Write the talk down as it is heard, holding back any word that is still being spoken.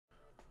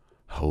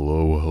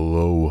Hello,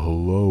 hello,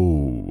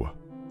 hello.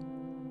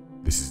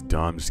 This is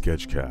Dom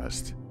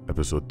Sketchcast,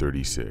 episode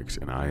 36,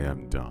 and I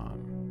am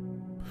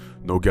Dom.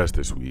 No guest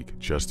this week,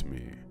 just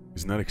me.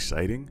 Isn't that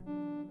exciting?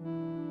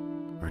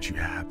 Aren't you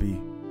happy?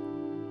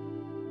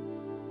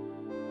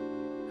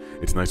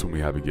 It's nice when we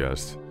have a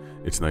guest.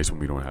 It's nice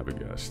when we don't have a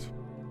guest.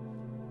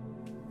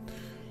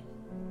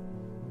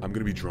 I'm going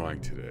to be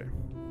drawing today.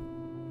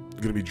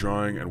 I'm going to be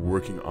drawing and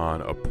working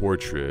on a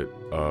portrait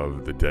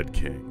of the dead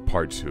king,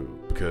 part 2.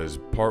 Because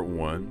part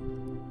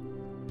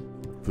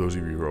 1, for those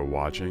of you who are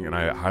watching, and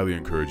I highly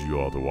encourage you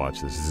all to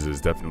watch this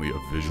is definitely a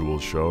visual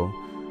show.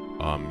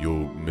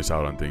 You'll miss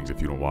out on things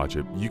if you don't watch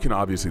it. You can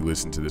obviously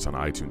listen to this on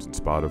iTunes and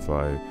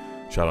Spotify.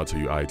 Shout out to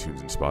you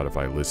iTunes and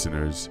Spotify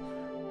listeners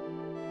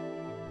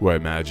who I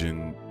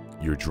imagine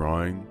you're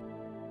drawing.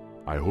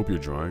 I hope you're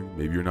drawing.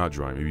 Maybe you're not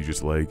drawing. Maybe you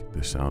just like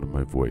the sound of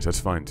my voice. That's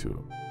fine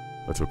too.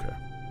 That's okay.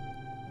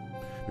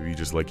 Maybe you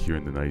just like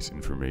hearing the nice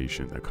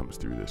information that comes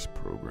through this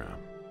program.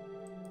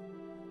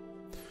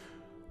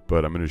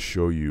 But I'm going to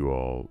show you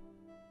all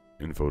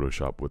in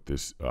Photoshop what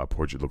this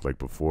portrait looked like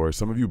before.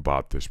 Some of you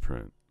bought this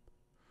print.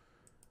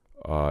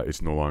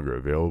 It's no longer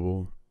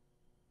available,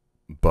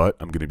 but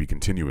I'm going to be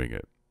continuing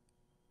it.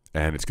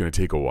 And it's going to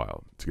take a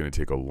while. It's going to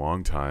take a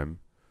long time.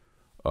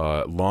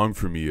 Long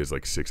for me is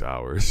like 6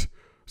 hours.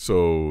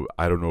 So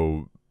I don't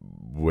know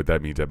what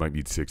that means. That might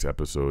be 6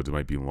 episodes. It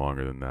might be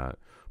longer than that.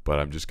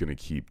 But I'm just going to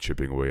keep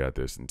chipping away at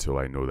this until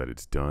I know that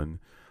it's done.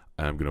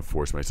 And I'm going to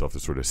force myself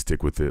to sort of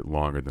stick with it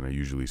longer than I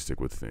usually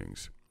stick with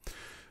things.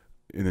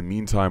 In the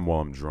meantime,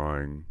 while I'm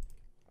drawing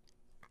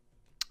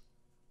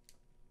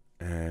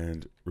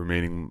and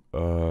remaining,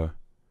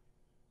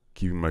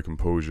 keeping my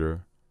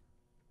composure,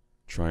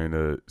 trying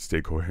to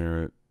stay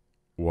coherent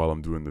while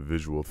I'm doing the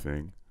visual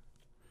thing,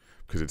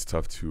 because it's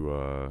tough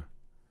to,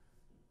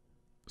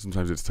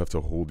 sometimes it's tough to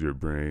hold your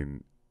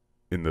brain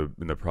in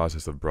the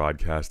process of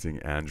broadcasting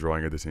and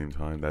drawing at the same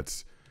time.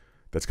 That's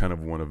kind of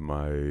one of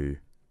my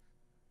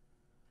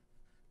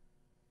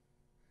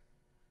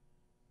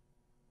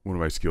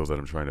skills that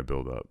I'm trying to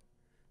build up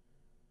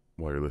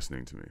while you're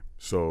listening to me.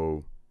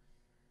 So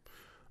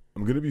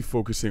I'm going to be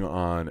focusing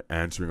on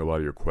answering a lot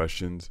of your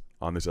questions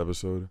on this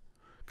episode,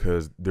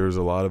 because there's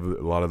a lot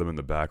of them in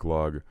the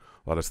backlog,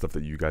 a lot of stuff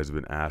that you guys have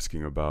been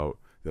asking about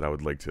that I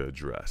would like to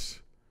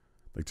address.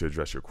 Like to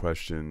address your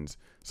questions,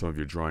 some of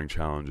your drawing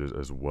challenges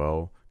as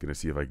well. Gonna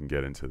see if I can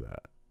get into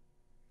that.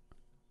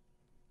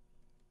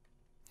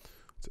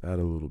 Let's add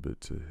a little bit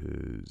to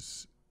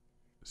his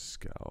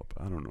scalp.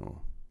 I don't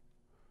know.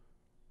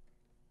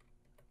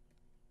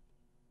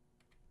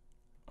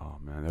 Oh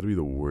man, that'd be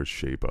the worst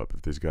shape up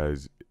if this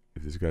guy's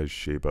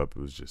shape up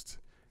was just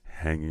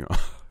hanging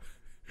off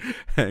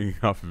hanging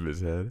off of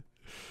his head.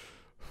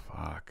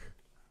 Fuck.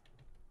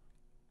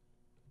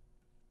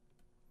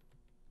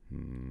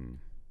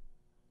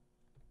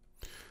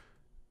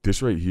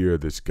 This right here,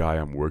 this guy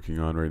I'm working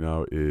on right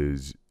now,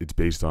 it's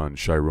based on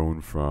Chiron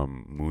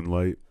from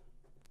Moonlight.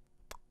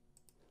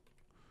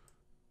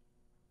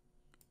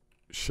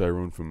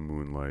 Chiron from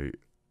Moonlight.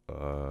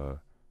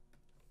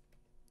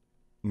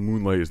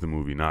 Moonlight is the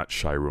movie, not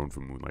Chiron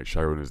from Moonlight.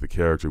 Chiron is the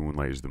character,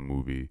 Moonlight is the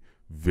movie.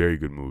 Very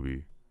good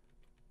movie.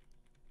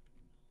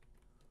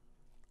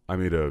 I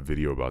made a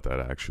video about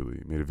that,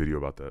 actually. Made a video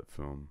about that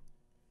film.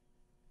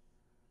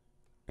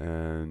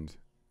 And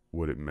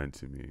what it meant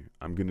to me.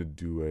 I'm gonna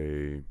do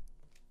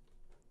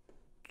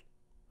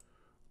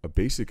a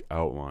basic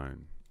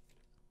outline.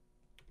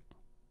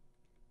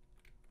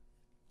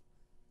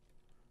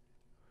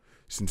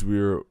 Since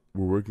we're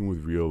working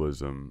with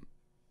realism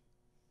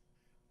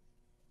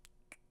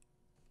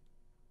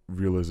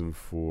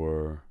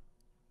for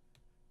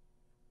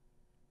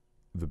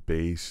the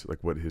base,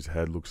 like what his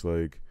head looks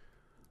like,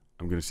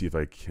 I'm gonna see if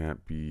I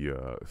can't be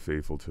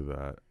faithful to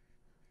that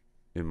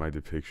in my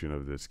depiction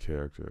of this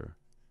character.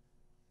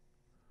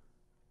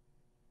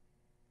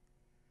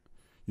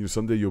 You know,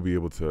 someday you'll be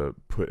able to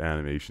put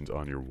animations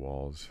on your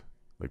walls,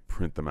 like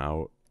print them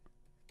out.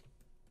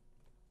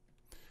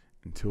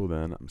 Until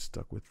then, I'm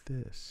stuck with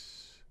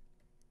this.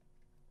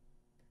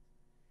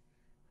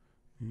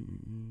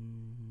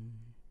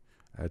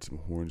 Add some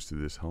horns to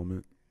this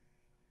helmet.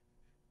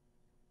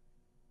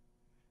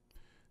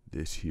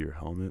 This here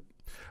helmet.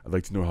 I'd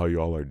like to know how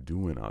y'all are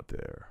doing out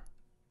there.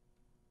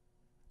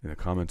 In the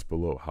comments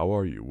below, how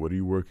are you? What are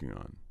you working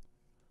on?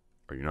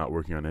 Are you not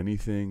working on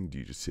anything? Do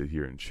you just sit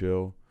here and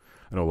chill?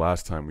 I know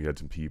last time we had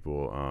some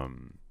people,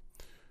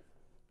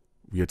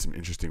 we had some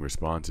interesting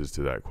responses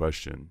to that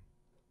question,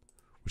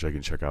 which I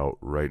can check out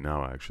right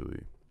now,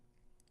 actually.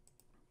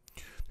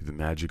 The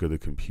magic of the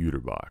computer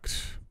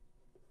box.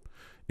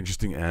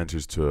 Interesting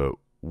answers to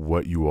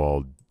what you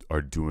all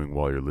are doing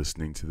while you're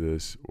listening to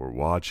this or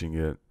watching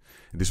it.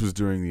 And this was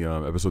during the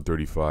episode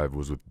 35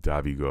 was with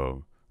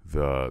Davigo,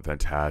 the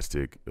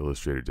fantastic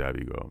illustrator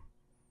Davigo.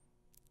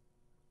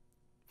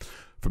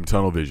 From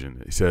Tunnel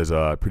Vision, it says,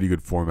 pretty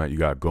good format you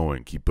got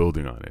going. Keep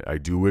building on it. I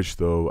do wish,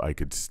 though, I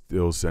could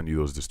still send you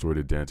those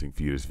distorted dancing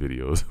fetus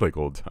videos like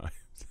old times.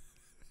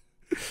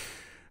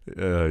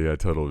 Yeah,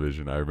 Tunnel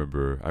Vision. I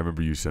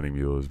remember you sending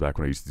me those back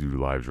when I used to do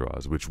live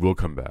draws, which will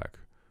come back.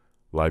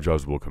 Live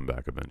draws will come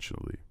back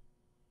eventually.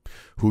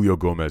 Julio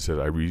Gomez said,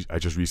 I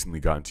just recently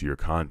got into your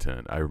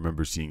content. I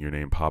remember seeing your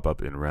name pop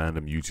up in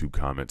random YouTube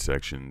comment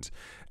sections,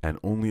 and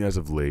only as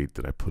of late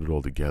did I put it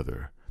all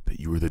together that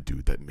you were the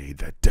dude that made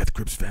that Death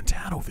Grips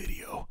Fantano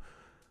video.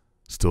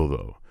 Still,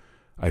 though,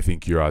 I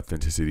think your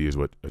authenticity is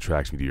what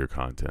attracts me to your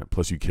content.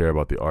 Plus, you care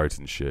about the arts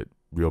and shit.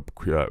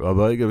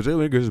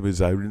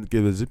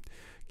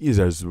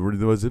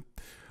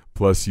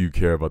 Plus, you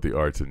care about the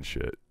arts and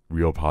shit.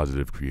 Real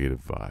positive,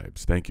 creative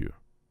vibes. Thank you.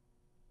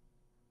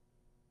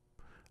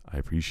 I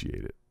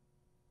appreciate it.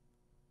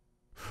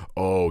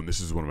 Oh, and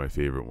this is one of my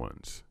favorite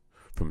ones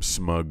from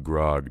Smug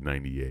Grog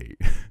 98.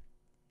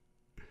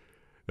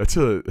 That's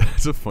a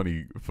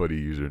funny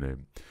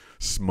username.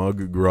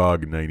 Smug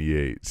Grog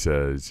 98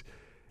 says,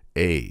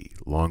 "A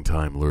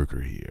long-time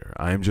lurker here.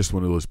 I am just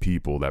one of those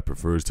people that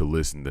prefers to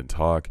listen than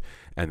talk,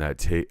 and that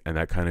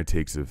kind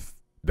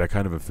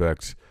of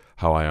affects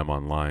how I am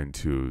online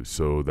too.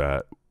 So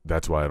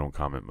that's why I don't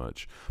comment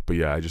much. But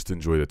yeah, I just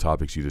enjoy the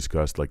topics you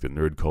discussed, like the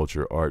nerd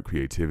culture, art,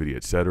 creativity,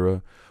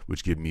 etc.,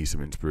 which give me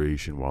some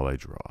inspiration while I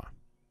draw.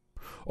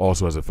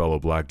 Also, as a fellow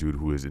black dude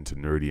who is into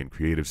nerdy and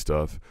creative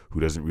stuff, who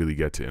doesn't really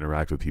get to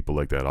interact with people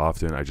like that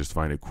often, I just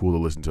find it cool to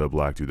listen to a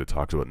black dude that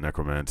talks about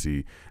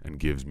necromancy and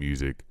gives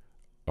music,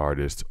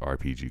 artists,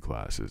 RPG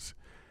classes."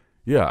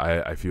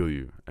 Yeah, I feel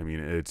you. I mean,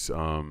 it's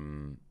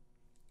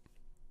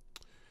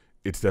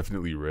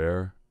definitely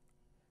rare.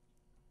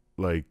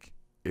 Like,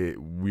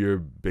 we're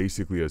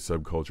basically a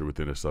subculture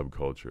within a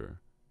subculture.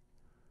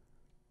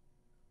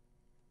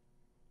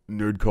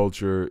 Nerd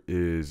culture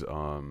is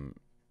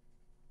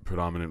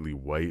predominantly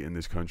white in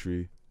this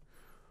country,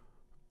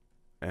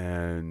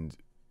 and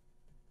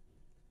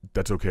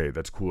that's okay,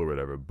 that's cool or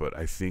whatever, but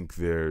I think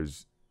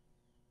there's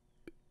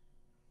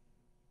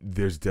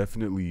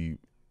definitely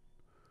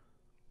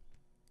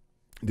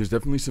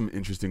some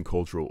interesting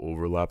cultural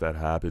overlap that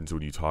happens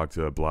when you talk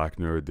to a black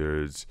nerd.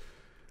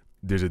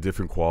 There's a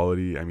different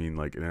quality. I mean,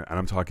 like, and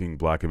I'm talking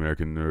black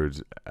American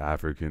nerds,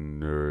 African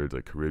nerds,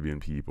 like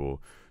Caribbean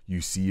people. You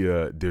see,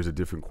 there's a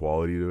different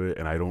quality to it,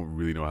 and I don't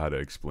really know how to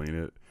explain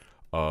it.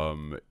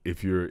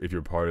 If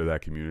you're part of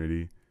that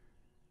community,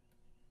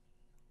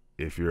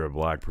 if you're a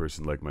black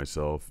person like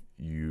myself,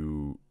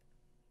 you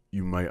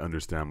might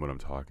understand what I'm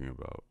talking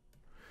about.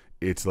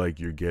 It's like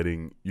you're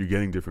getting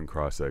different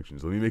cross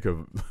sections. Let me make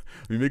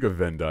a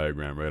Venn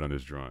diagram right on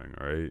this drawing.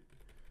 All right,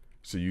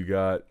 so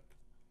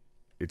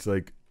it's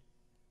like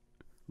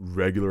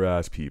regular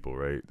ass people,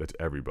 right? That's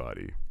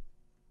everybody.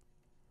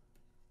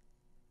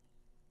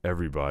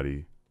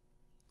 Everybody.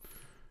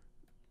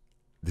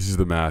 This is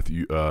the math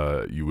you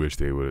wish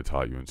they would have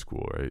taught you in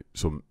school, right?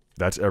 So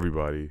that's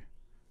everybody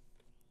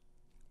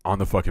on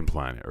the fucking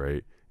planet,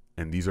 right?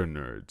 And these are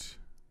nerds.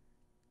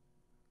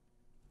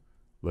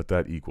 Let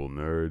that equal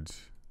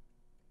nerds,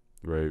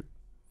 right?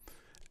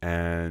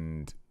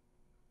 And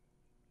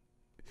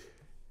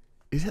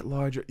is it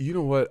larger? You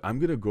know what? I'm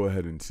gonna go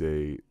ahead and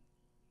say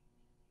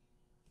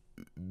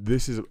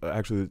this is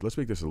actually, let's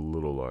make this a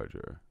little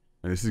larger,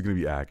 and this is going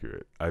to be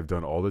accurate. I've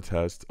done all the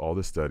tests, all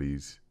the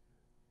studies,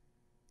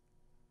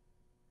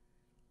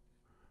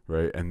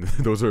 right? And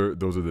those are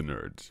the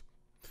nerds.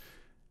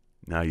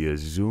 Now you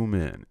zoom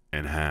in,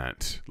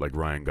 enhance, like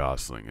Ryan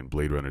Gosling in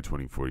Blade Runner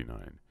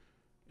 2049.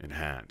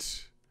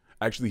 Enhance.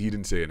 Actually, he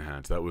didn't say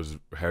enhance. That was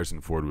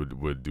Harrison Ford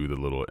would do the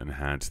little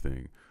enhance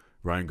thing.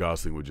 Ryan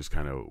Gosling would just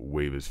kind of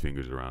wave his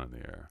fingers around in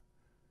the air,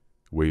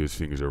 wave his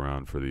fingers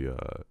around for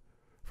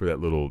that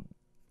little,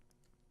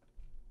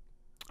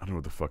 I don't know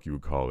what the fuck you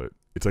would call it.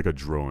 It's like a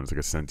drone. It's like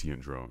a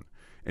sentient drone.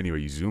 Anyway,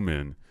 you zoom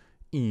in.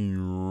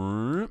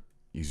 You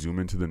zoom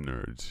into the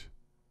nerds.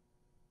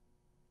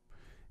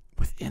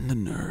 Within the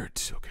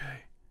nerds,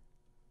 okay,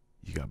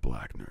 you got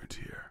black nerds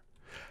here.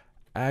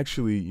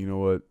 Actually, you know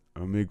what?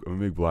 I'm gonna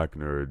make black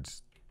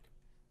nerds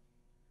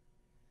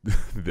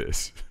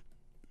this.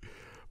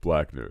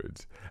 Black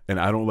nerds. And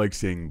I don't like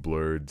saying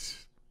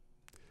blurreds.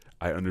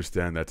 I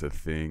understand that's a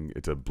thing.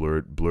 It's a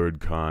blurred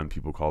con.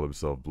 People call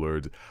themselves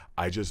blurreds.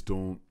 I just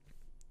don't.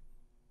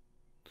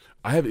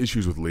 I have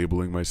issues with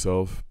labeling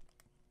myself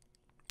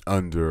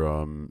under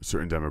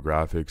certain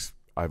demographics.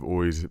 I've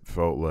always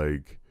felt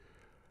like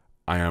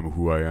I am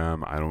who I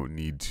am. I don't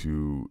need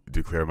to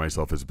declare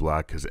myself as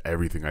black because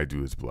everything I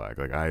do is black.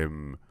 Like, I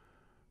am.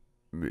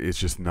 It's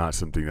just not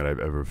something that I've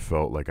ever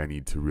felt like I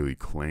need to really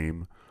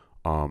claim.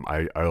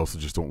 I also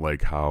just don't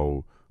like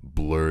how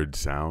blurred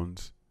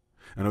sounds.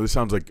 I know this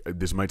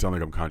might sound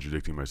like I'm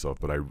contradicting myself,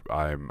 but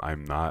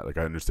I'm not. Like,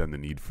 I understand the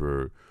need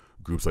for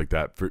groups like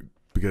that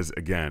because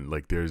again,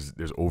 like, there's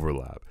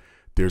overlap.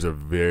 There's a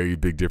very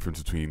big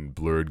difference between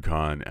blurred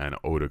con and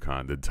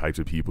otakon. The types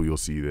of people you'll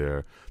see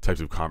there,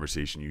 types of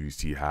conversation you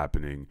see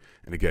happening,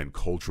 and again,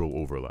 cultural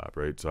overlap,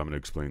 right? So I'm going to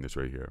explain this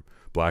right here.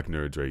 Black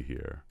nerds right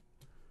here.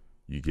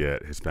 You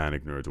get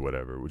Hispanic nerds or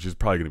whatever, which is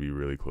probably going to be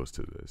really close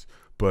to this.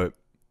 But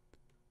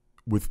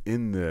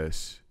within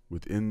this,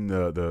 within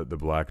the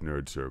black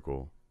nerd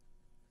circle,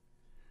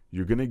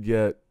 you're going to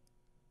get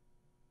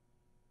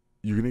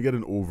you're gonna get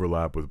an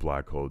overlap with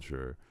black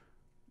culture,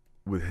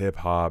 with hip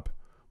hop,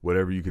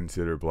 whatever you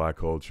consider black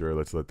culture.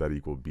 Let's let that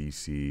equal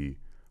BC.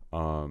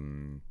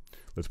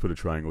 Let's put a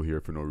triangle here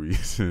for no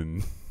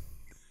reason.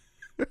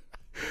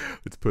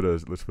 let's put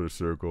a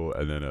circle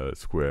and then a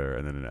square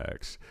and then an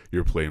X.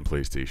 You're playing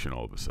PlayStation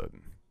all of a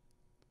sudden.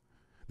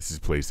 This is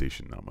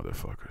PlayStation now,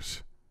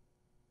 motherfuckers.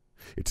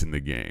 It's in the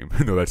game.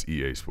 No, that's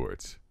EA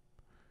Sports.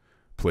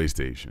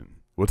 PlayStation.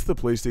 What's the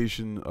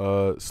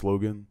PlayStation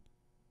slogan?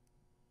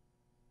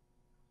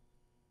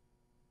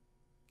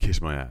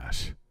 Kiss my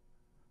ass.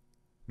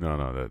 No,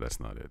 that's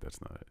not it.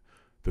 That's not it.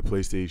 The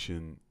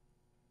PlayStation.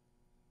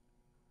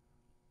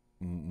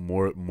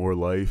 More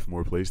life,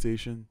 more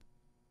PlayStation.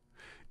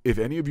 If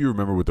any of you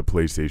remember what the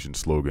PlayStation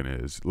slogan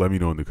is, let me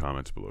know in the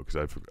comments below because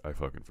I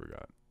fucking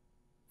forgot.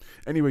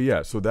 Anyway,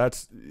 yeah. So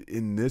that's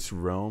in this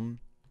realm.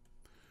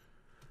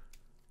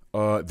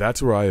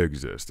 That's where I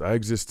exist. I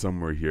exist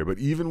somewhere here. But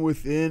even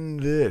within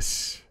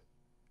this,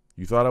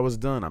 you thought I was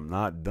done. I'm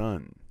not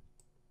done.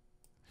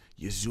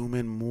 You zoom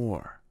in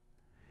more.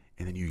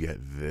 And then you get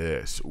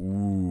this.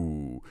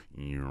 Ooh.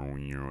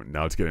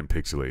 Now it's getting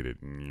pixelated.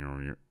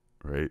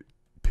 Right?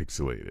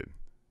 Pixelated.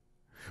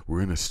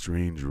 We're in a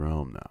strange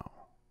realm now.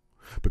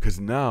 Because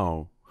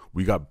now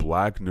we got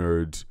black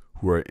nerds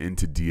who are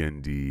into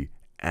D&D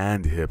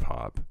and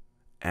hip-hop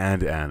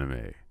and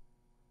anime.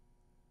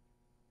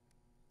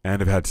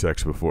 And have had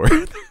sex before.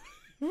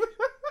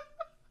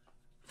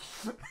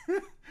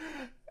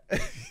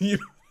 you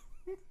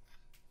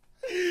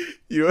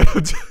know what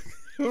I'm talking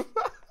about?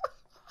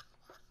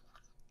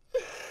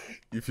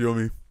 You feel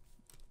me?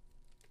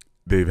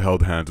 They've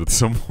held hands with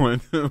someone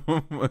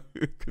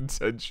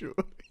consensually.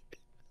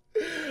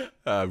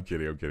 I'm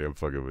kidding. I'm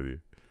fucking with you.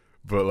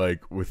 But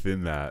like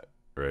within that,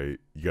 right,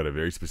 you got a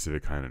very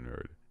specific kind of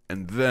nerd.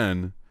 And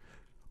then,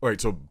 all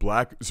right, so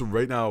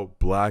right now,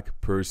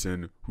 black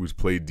person who's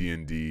played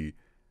D&D,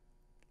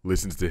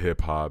 listens to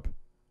hip hop,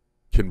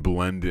 can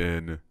blend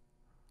in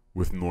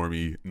with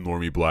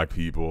normie black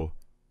people.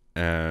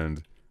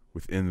 And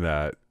within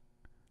that,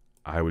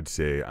 I would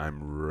say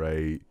I'm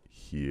right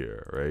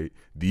here, right?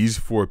 These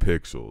 4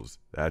 pixels,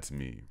 that's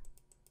me.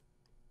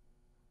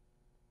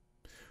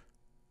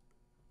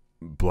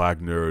 Black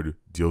nerd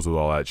deals with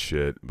all that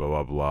shit, blah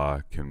blah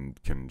blah, can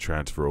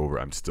transfer over.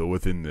 I'm still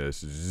within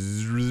this.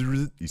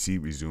 You see,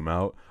 we zoom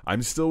out.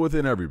 I'm still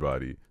within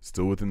everybody,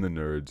 still within the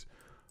nerds,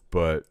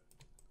 but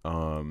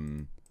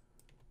kind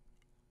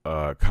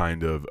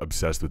of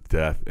obsessed with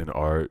death and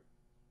art,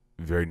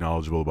 very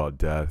knowledgeable about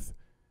death,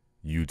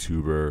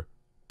 YouTuber,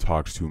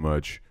 talks too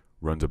much,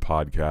 runs a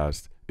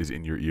podcast, is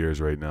in your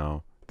ears right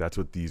now. That's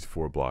what these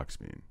 4 blocks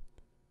mean.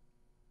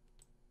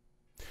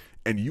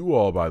 And you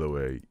all, by the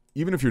way,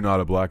 even if you're not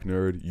a black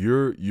nerd,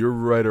 you're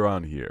right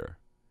around here.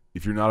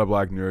 If you're not a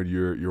black nerd,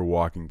 you're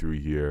walking through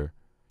here.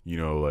 You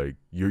know, like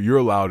you're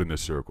allowed in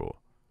this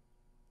circle.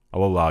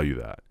 I'll allow you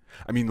that.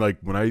 I mean, like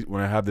when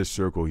I have this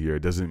circle here,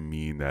 it doesn't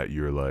mean that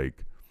you're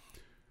like.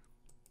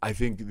 I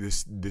think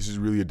this is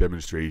really a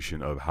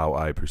demonstration of how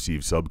I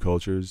perceive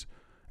subcultures.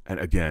 And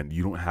again,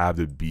 you don't have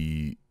to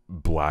be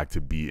black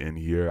to be in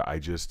here.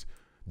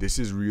 This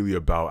is really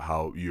about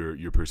how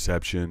your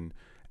perception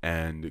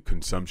and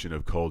consumption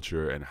of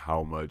culture and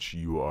how much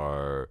you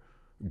are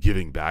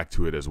giving back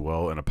to it as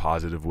well in a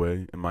positive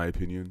way, in my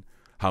opinion.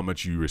 How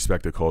much you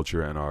respect the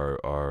culture and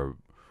are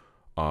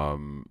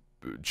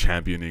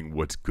championing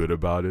what's good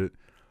about it.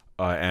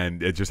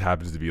 And it just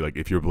happens to be like,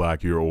 if you're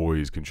black, you're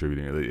always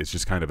contributing. It's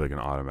just kind of like an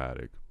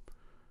automatic,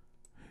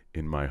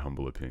 in my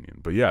humble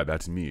opinion. But yeah,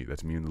 that's me.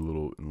 That's me in the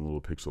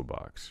little pixel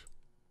box.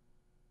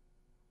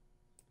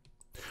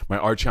 My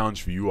art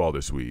challenge for you all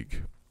this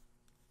week.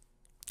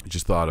 I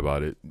just thought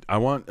about it. I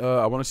want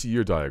to see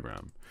your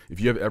diagram. If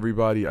you have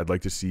everybody, I'd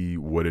like to see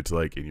what it's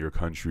like in your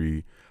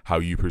country, how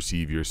you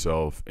perceive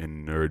yourself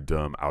in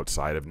nerddom,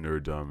 outside of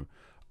nerddom,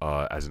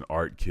 as an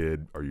art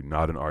kid. Are you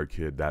not an art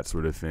kid? That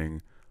sort of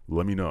thing.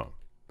 Let me know.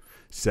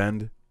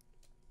 Send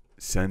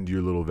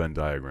your little Venn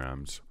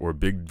diagrams or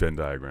big Venn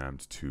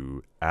diagrams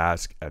to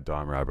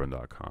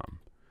ask@domrabron.com,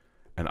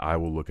 and I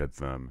will look at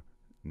them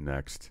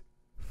next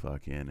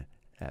fucking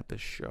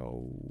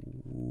episode.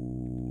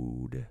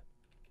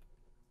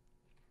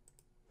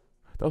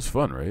 That was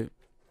fun, right?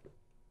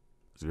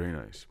 It's very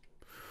nice.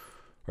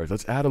 All right,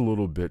 let's add a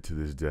little bit to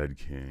this Dead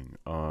King.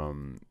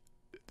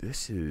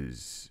 This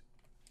is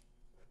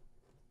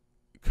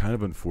kind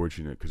of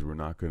unfortunate because we're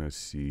not going to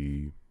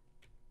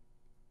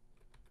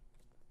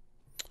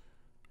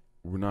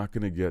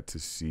get to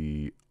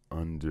see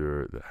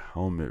under the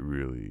helmet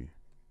really.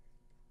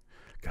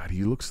 God,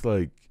 he looks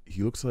like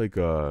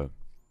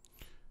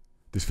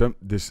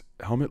this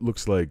helmet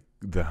looks like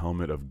the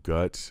helmet of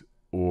Guts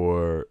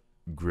or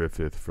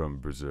Griffith from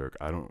Berserk.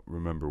 I don't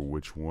remember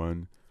which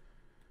one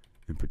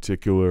in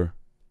particular,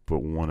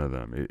 but one of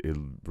them. It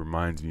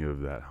reminds me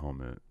of that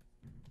helmet.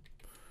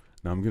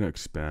 Now I'm gonna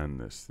expand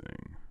this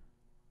thing.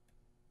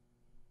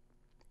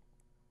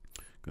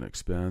 Gonna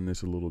expand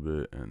this a little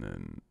bit, and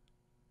then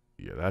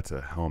yeah, that's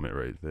a helmet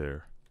right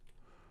there.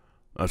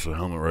 That's a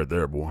helmet right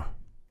there, boy.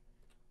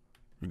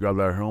 You got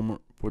that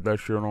helmet? Put that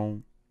shit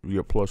on. You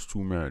get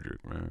 +2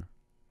 magic, man.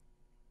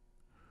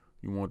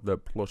 You want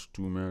that +2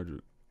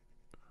 magic.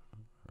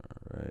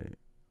 Alright.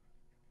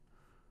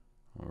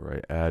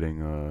 Alright,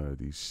 adding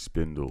these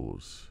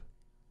spindles.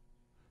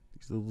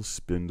 These little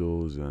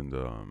spindles and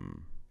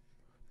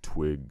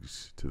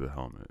twigs to the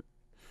helmet.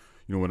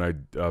 You know, when I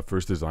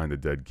first designed the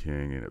Dead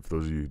King, and for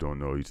those of you who don't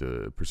know, he's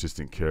a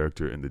persistent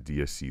character in the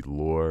DSC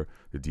lore,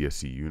 the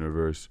DSC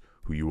universe,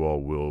 who you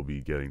all will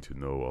be getting to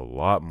know a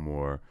lot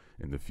more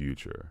in the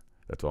future.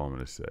 That's all I'm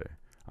going to say.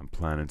 I'm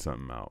planning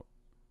something out.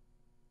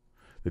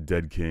 The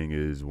Dead King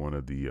is one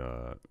of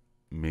the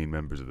main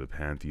members of the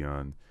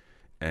Pantheon,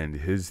 and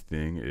his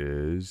thing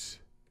is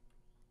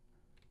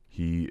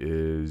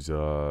his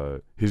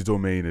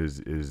domain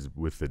is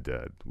with the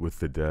dead,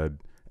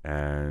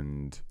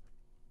 and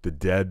the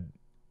dead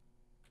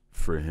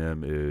for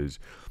him is,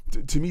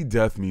 to me,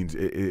 death means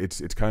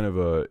it's kind of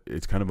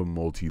a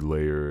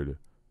multi-layered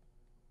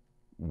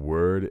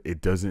word.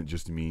 It doesn't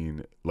just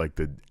mean like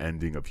the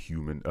ending of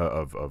human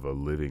of a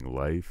living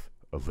life.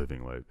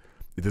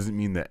 It doesn't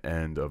mean the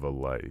end of a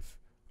life.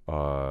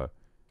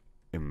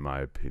 In my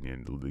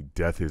opinion, like,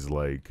 death is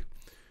like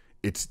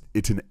it's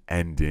an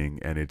ending,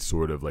 and it's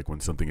sort of like when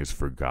something is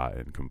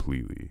forgotten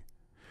completely.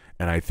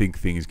 And I think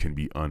things can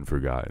be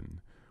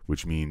unforgotten,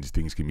 which means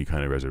things can be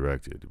kind of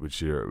resurrected.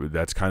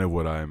 That's kind of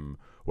what I'm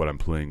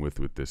playing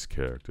with this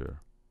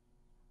character,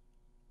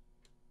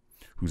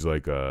 who's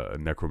like a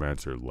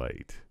necromancer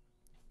light.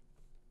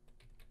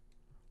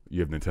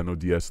 You have Nintendo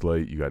DS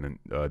Lite, you got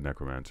a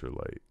necromancer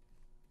light.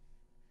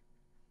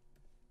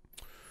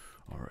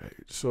 All right,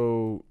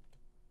 so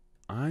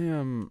I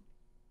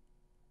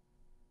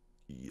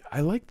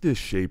like this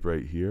shape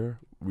right here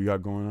we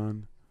got going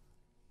on.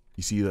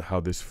 You see how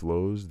this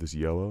flows, this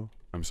yellow?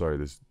 I'm sorry,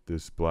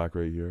 this black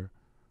right here.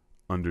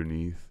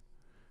 Underneath,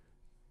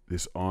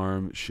 this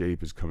arm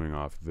shape is coming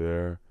off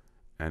there,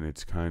 and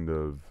it's kind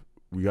of,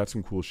 we got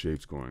some cool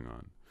shapes going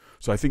on.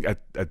 So I think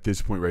at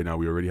this point right now,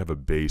 we already have a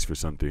base for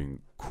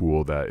something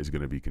cool that is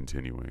going to be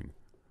continuing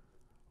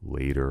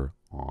later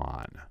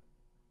on.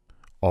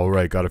 All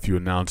right, got a few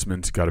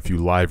announcements, got a few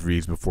live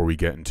reads before we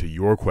get into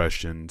your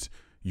questions,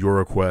 your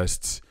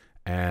requests,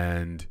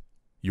 and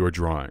your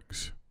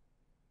drawings.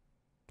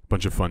 A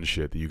bunch of fun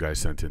shit that you guys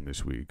sent in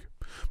this week.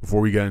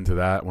 Before we get into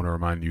that, I want to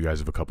remind you guys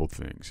of a couple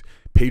things.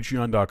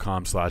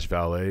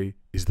 Patreon.com/valet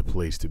is the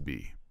place to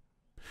be.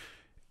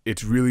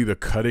 It's really the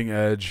cutting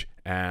edge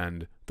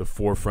and the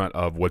forefront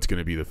of what's going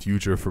to be the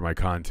future for my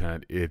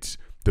content. It's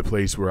the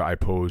place where I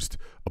post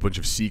a bunch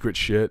of secret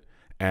shit,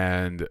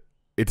 and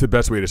it's the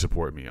best way to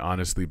support me,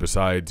 honestly,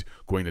 besides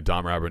going to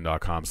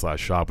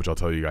domrabberin.com/shop, which I'll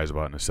tell you guys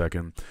about in a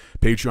second.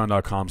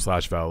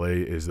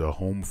 Patreon.com/valet is the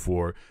home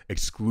for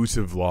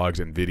exclusive vlogs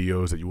and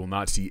videos that you will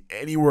not see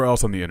anywhere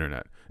else on the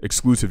internet.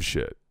 Exclusive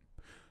shit.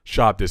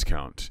 Shop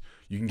discounts.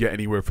 You can get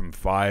anywhere from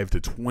 5 to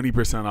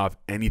 20% off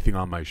anything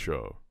on my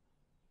show.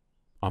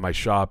 On my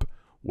shop,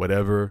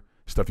 whatever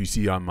stuff you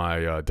see on my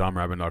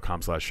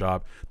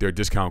domrabberin.com/shop, there are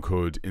discount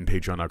codes in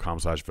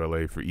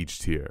patreon.com/valet for each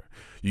tier.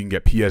 You can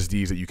get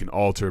PSDs that you can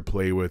alter,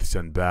 play with,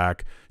 send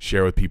back,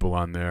 share with people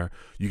on there.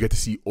 You get to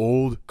see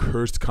old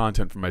cursed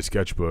content from my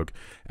sketchbook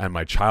and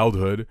my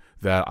childhood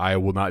that I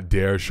will not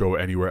dare show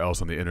anywhere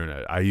else on the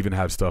internet. I even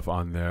have stuff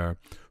on there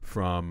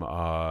from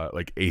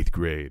like 8th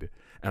grade,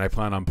 and I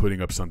plan on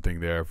putting up something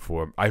there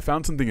for, I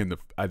found something that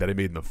I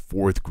made in the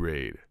 4th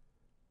grade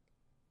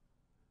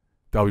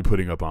that I'll be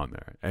putting up on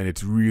there, and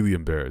it's really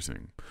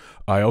embarrassing.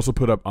 I also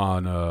put up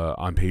on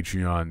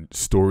Patreon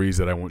stories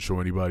that I won't show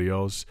anybody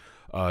else,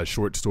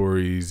 short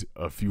stories,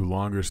 a few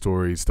longer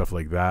stories, stuff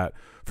like that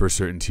for a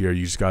certain tier.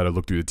 You just got to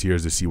look through the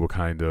tiers to see what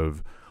kind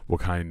of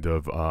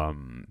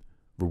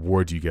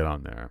rewards you get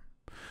on there.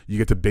 You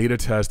get to beta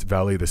test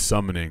Valet the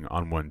Summoning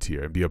on one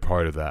tier and be a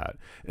part of that.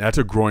 And that's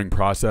a growing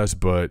process,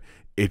 but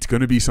it's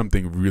going to be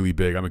something really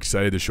big. I'm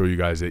excited to show you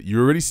guys it.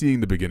 You're already seeing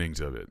the beginnings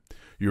of it.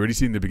 You're already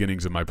seeing the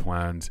beginnings of my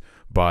plans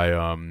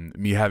by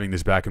me having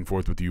this back and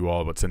forth with you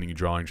all about sending you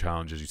drawing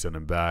challenges. You send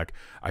them back.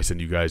 I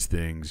send you guys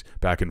things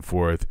back and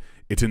forth.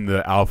 It's in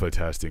the alpha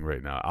testing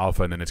right now.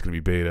 Alpha, and then it's going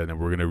to be beta, and then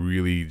we're going to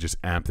really just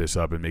amp this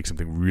up and make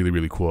something really,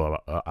 really cool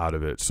out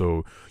of it.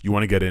 So you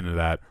want to get into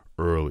that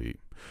early.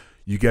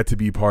 You get to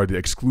be part of the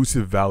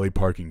exclusive Valet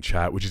Parking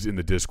chat, which is in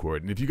the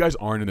Discord. And if you guys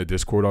aren't in the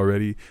Discord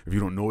already, if you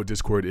don't know what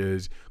Discord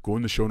is, go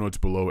in the show notes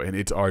below, and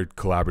it's our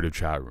collaborative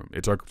chat room.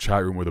 It's our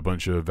chat room with a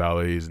bunch of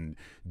valets and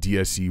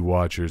DSC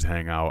watchers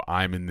hang out.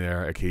 I'm in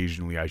there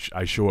occasionally.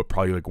 I show up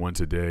probably like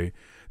once a day.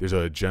 There's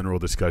a general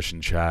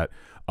discussion chat.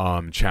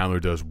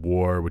 Chandler does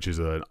War, which is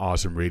an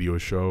awesome radio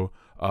show,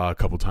 a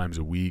couple times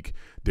a week.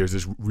 There's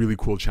this really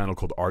cool channel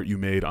called Art You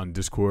Made on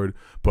Discord.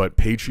 But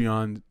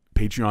Patreon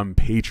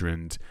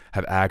patrons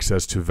have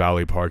access to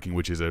Valet Parking,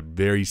 which is a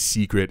very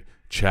secret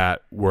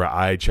chat where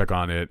I check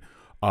on it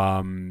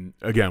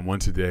again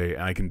once a day,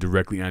 and I can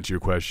directly answer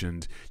your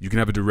questions. You can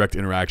have a direct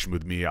interaction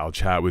with me. I'll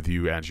chat with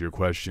you, answer your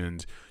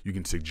questions. You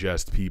can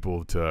suggest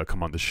people to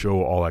come on the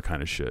show, all that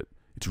kind of shit.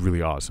 It's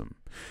really awesome.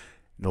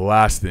 And the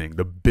last thing,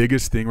 the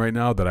biggest thing right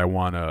now that I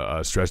want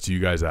to stress to you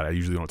guys that I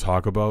usually don't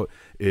talk about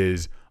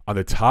is on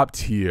the top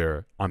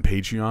tier on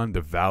Patreon,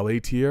 the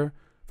valet tier,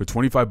 for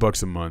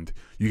 $25 a month,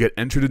 you get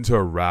entered into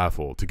a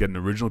raffle to get an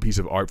original piece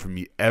of art from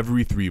me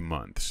every 3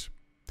 months.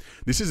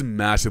 This is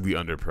massively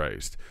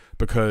underpriced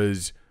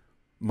because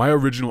my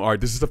original art,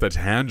 this is stuff that's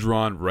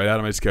hand-drawn right out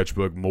of my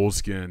sketchbook,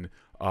 moleskin,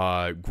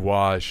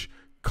 gouache,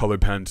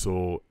 colored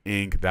pencil,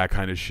 ink, that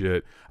kind of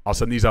shit. I'll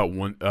send these out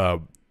once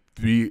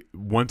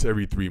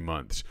every 3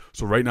 months.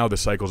 So right now the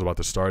cycle's about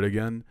to start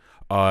again.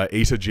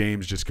 Asa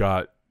James just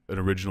got an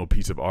original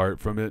piece of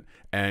art from it,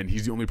 and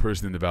he's the only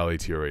person in the valet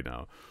tier right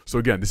now. So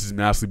again, this is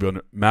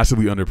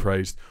massively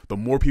underpriced. The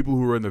more people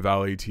who are in the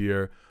valet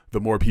tier, the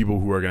more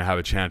people who are going to have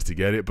a chance to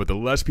get it, but the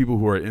less people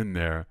who are in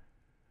there,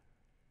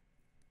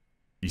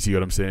 you see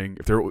what I'm saying?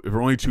 If there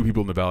are only 2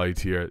 people in the valet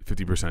tier,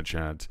 50%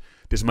 chance.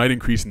 This might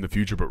increase in the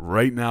future, but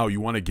right now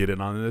you want to get in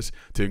on this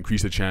to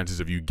increase the chances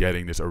of you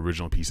getting this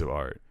original piece of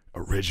art.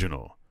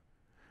 Original.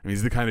 I mean, this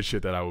is the kind of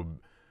shit that I would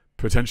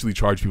potentially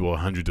charge people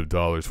hundreds of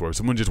dollars for. If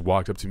someone just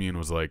walked up to me and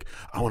was like,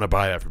 I want to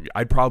buy that from you,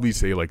 I'd probably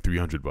say like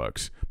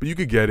 $300, but you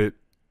could get it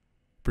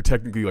for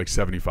technically like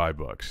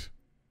 $75,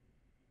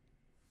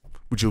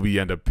 which you'll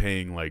end up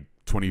paying like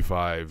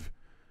 $25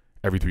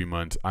 every 3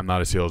 months. I'm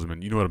not a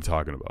salesman. You know what I'm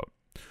talking about.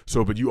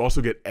 So, but you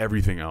also get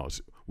everything else.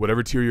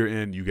 Whatever tier you're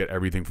in, you get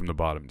everything from the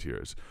bottom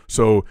tiers.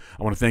 So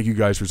I want to thank you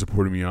guys for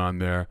supporting me on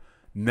there.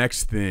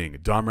 Next thing,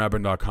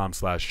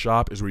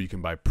 domrabin.com/shop is where you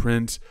can buy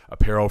prints,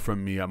 apparel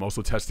from me. I'm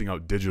also testing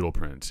out digital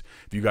prints.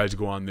 If you guys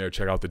go on there,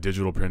 check out the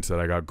digital prints that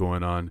I got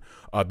going on.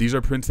 These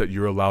are prints that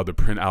you're allowed to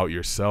print out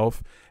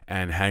yourself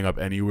and hang up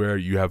anywhere.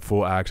 You have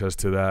full access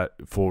to that,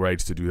 full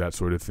rights to do that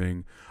sort of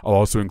thing. I'll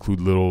also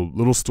include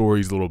little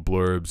stories, little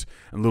blurbs,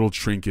 and little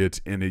trinkets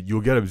in it.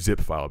 You'll get a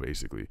zip file,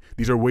 basically.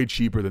 These are way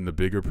cheaper than the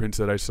bigger prints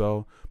that I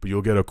sell, but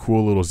you'll get a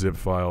cool little zip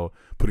file,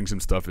 putting some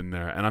stuff in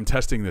there. And I'm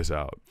testing this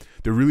out.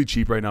 They're really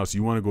cheap right now, so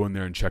you want to go in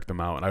there and check them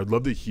out. And I would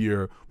love to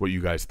hear what you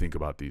guys think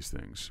about these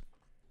things.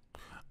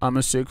 I'm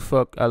a sick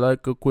fuck, I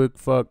like a quick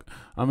fuck.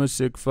 I'm a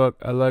sick fuck,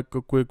 I like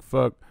a quick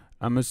fuck.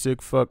 I'm a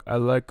sick fuck, I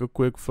like a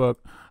quick fuck.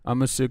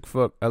 I'm a sick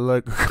fuck, I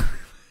like a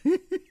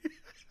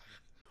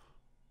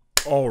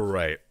All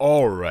right.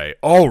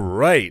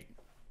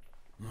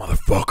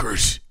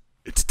 Motherfuckers,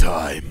 it's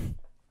time.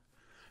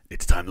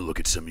 It's time to look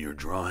at some of your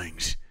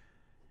drawings.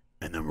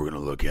 And then we're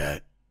going to look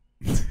at...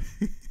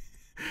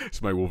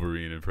 It's my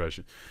Wolverine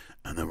impression.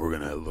 And then we're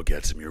going to look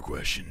at some of your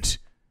questions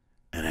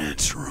and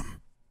answer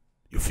them.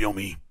 You feel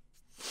me?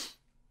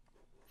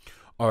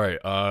 All right.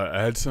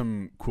 I had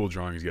some cool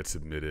drawings get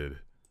submitted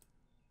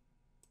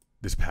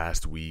this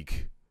past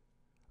week.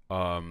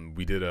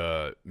 We did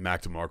a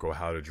Mac DeMarco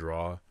how to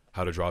draw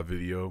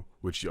video,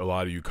 which a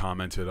lot of you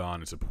commented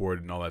on and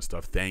supported and all that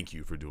stuff. Thank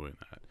you for doing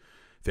that.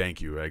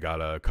 Thank you. I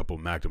got a couple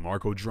Mac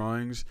DeMarco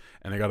drawings,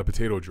 and I got a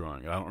potato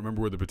drawing. I don't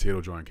remember where the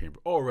potato drawing came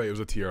from. Oh, right. It was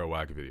a Tierra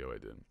Whack video I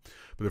did.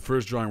 But the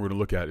first drawing we're going to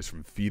look at is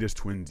from Fetus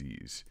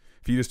Twinsies.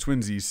 Fetus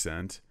Twinsies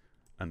sent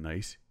a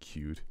nice,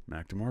 cute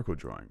Mac DeMarco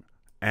drawing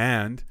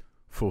and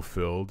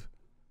fulfilled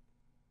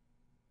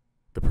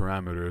the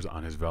parameters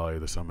on his Valley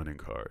of the Summoning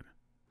card.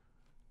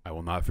 I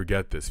will not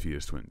forget this,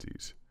 Fetus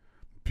Twinsies.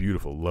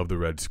 Beautiful. Love the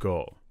red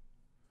skull.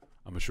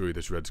 I'm going to show you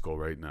this red skull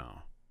right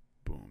now.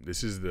 Boom.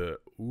 This is the...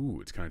 Ooh,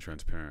 it's kind of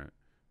transparent.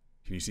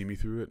 Can you see me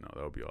through it? No,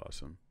 that would be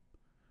awesome.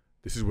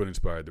 This is what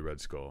inspired the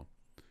red skull.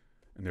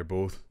 And they're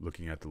both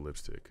looking at the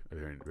lipstick.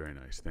 Very, very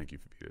nice. Thank you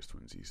for Fetus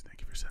Twinsies.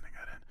 Thank you for sending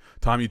that in.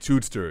 Tommy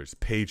Tootsters,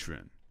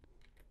 patron.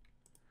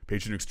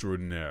 Patron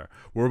extraordinaire.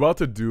 We're about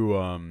to do...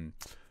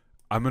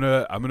 I'm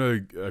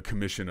gonna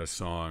commission a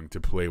song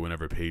to play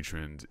whenever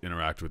patrons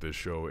interact with this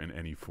show in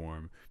any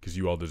form, because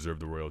you all deserve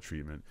the royal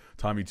treatment.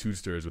 Tommy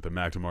Tootsters with a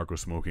Mac DeMarco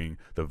smoking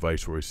the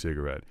Viceroy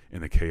cigarette in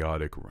the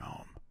chaotic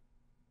realm.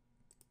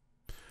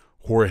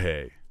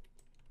 Jorge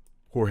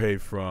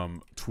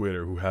from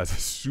Twitter, who has a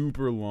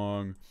super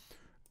long,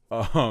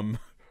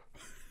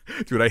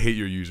 dude, I hate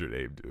your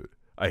username, dude.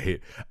 I hate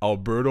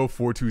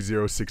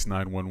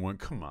Alberto4206911.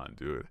 Come on,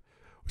 dude.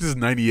 This is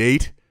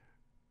 98.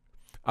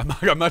 I'm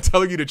not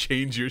telling you to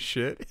change your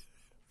shit,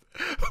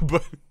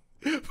 but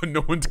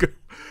no one's gonna,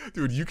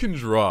 dude. You can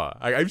draw.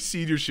 I've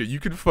seen your shit. You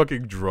can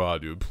fucking draw,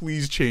 dude.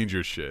 Please change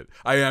your shit.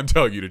 I am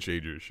telling you to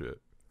change your shit.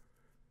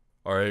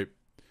 All right.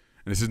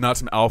 And this is not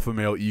some alpha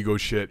male ego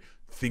shit.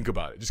 Think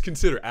about it. Just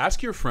consider.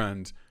 Ask your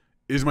friends.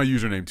 Is my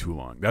username too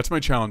long? That's my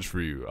challenge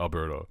for you,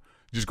 Alberto.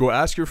 Just go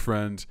ask your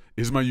friends.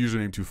 Is my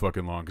username too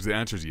fucking long? Because the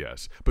answer is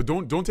yes. But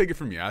don't take it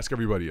from me. Ask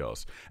everybody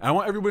else. And I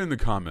want everybody in the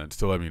comments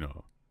to let me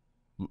know.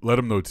 Let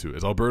them know too.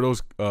 Is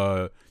Alberto's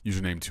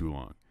username too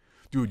long?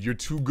 Dude, you're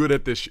too good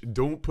at this.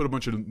 Don't put a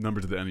bunch of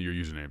numbers at the end of your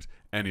usernames.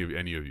 Any of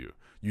you.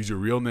 Use your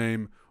real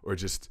name, or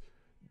just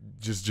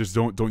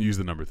don't use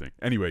the number thing.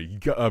 Anyway, you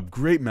got a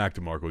great Mac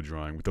DeMarco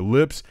drawing with the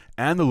lips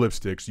and the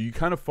lipstick. So you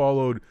kind of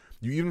followed.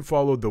 You even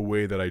followed the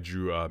way that I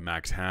drew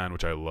Mac's hand,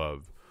 which I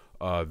love.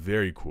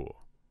 Very cool.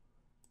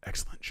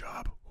 Excellent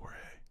job, Jorge.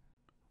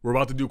 We're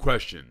about to do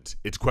questions.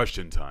 It's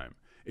question time.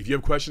 If you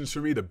have questions for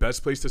me, the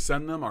best place to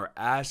send them are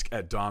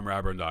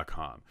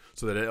ask@domrabburn.com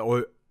so that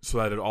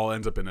it all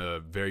ends up in a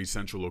very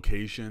central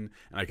location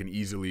and I can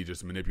easily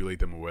just manipulate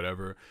them or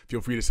whatever.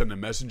 Feel free to send a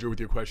messenger with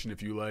your question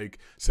if you like.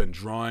 Send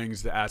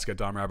drawings to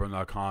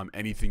ask@domrabburn.com,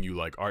 anything you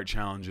like, art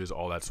challenges,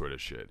 all that sort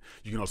of shit.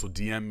 You can also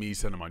DM me,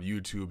 send them on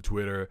YouTube,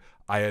 Twitter.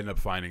 I end up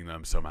finding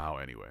them somehow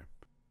anyway.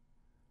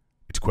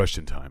 It's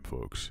question time,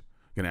 folks.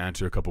 I'm going to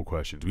answer a couple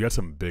questions. We got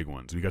some big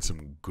ones. We got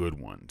some good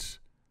ones.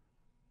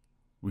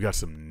 We got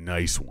some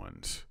nice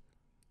ones.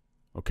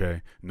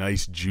 Okay?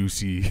 Nice,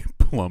 juicy,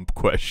 plump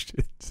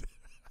questions.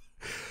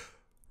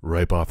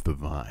 Ripe off the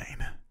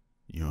vine.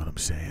 You know what I'm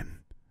saying?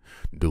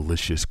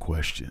 Delicious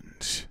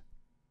questions.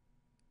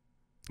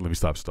 Let me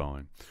stop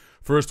stalling.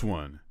 First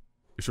one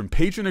is from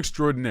patron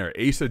extraordinaire,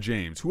 Asa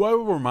James, who I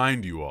will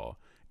remind you all,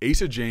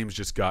 Asa James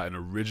just got an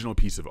original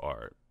piece of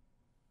art.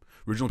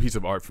 Original piece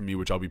of art from me,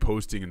 which I'll be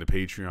posting in the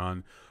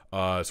Patreon,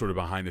 sort of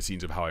behind the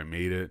scenes of how I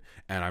made it.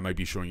 And I might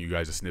be showing you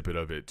guys a snippet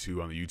of it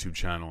too on the YouTube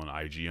channel and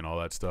IG and all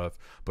that stuff.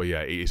 But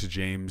yeah, Asa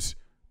James,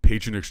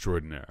 patron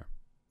extraordinaire.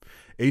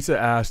 Asa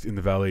asked in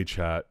the valet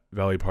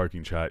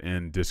parking chat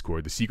and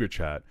Discord, the secret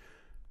chat,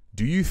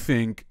 do you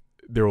think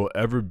there will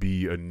ever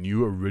be a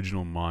new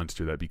original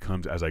monster that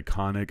becomes as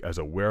iconic as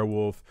a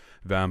werewolf,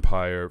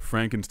 vampire,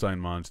 Frankenstein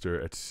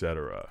monster,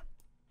 etc.?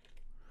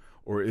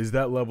 Or is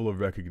that level of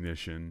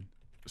recognition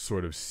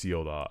sort of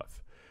sealed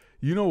off?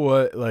 You know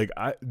what? Like,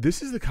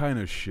 this is the kind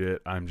of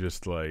shit I'm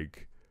just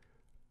like,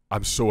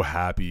 I'm so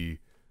happy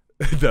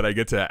that I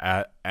get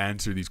to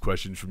answer these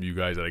questions from you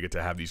guys, that I get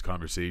to have these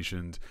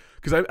conversations.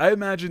 Because I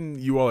imagine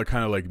you all are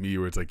kind of like me,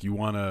 where it's like you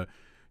would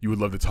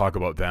love to talk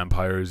about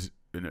vampires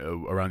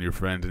around your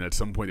friends, and at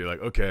some point you're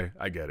like, okay,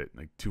 I get it.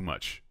 Like, too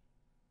much.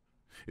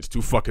 It's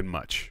too fucking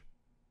much.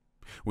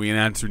 We ain't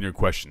answering your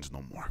questions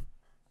no more.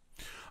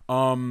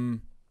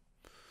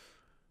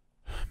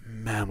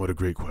 Man, what a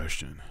great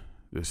question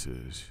this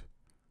is.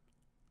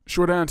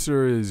 Short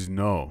answer is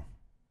no.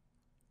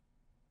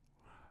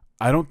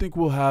 I don't think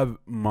we'll have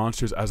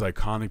monsters as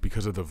iconic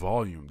because of the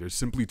volume. There's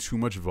simply too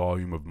much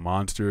volume of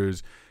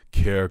monsters,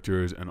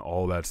 characters, and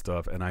all that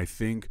stuff. And I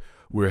think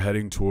we're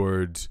heading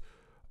towards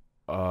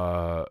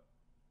a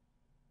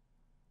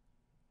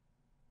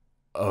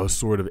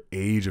sort of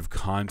age of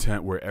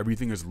content where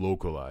everything is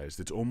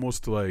localized. It's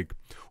almost like,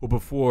 well,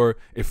 before,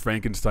 if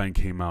Frankenstein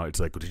came out, it's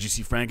like, oh, did you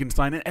see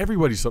Frankenstein? And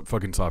everybody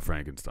fucking saw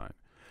Frankenstein.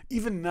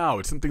 Even now,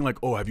 it's something like,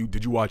 oh,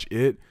 did you watch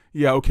it?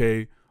 Yeah,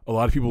 okay. A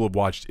lot of people have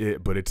watched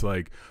it, but it's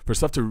like, for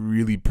stuff to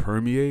really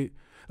permeate,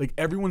 like,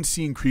 everyone's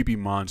seeing creepy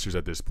monsters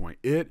at this point.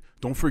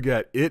 Don't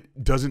forget,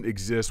 it doesn't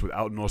exist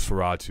without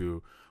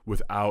Nosferatu,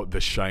 without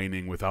The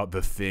Shining, without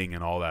The Thing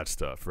and all that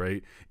stuff,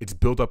 right? It's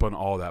built up on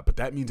all that, but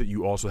that means that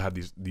you also have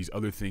these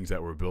other things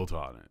that were built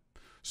on it.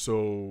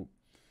 So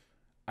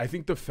I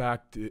think the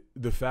fact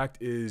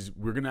is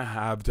we're going to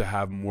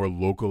have more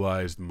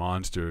localized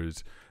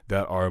monsters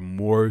that are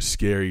more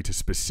scary to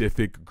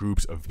specific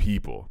groups of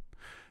people.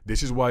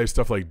 This is why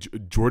stuff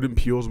like Jordan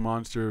Peele's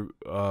monster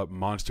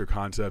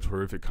concepts,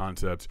 horrific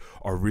concepts,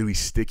 are really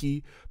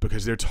sticky,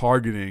 because they're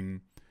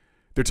targeting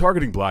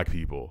black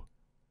people.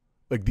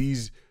 Like,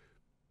 these,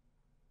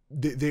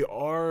 they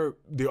are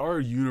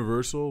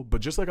universal,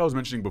 but just like I was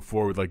mentioning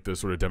before with like the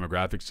sort of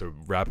demographics, to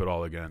wrap it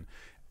all again,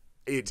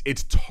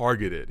 it's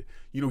targeted.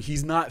 You know,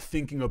 he's not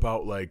thinking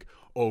about like,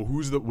 oh,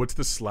 what's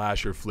the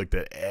slasher flick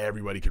that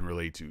everybody can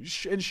relate to?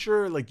 And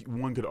sure, like,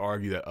 one could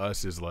argue that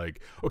Us is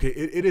like, okay,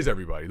 it is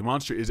everybody. The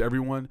monster is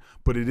everyone,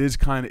 but it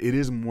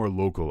is more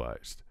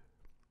localized,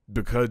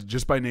 because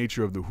just by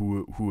nature of the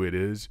who it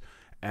is.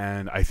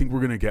 And I think we're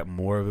gonna get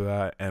more of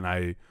that,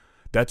 and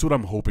that's what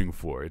I'm hoping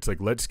for. It's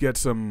like, let's get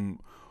some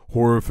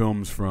horror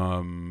films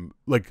from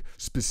like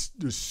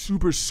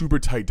super, super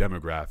tight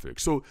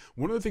demographics. So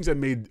one of the things that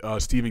made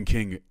Stephen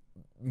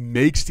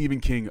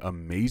King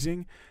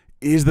amazing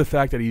is the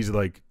fact that he's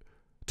like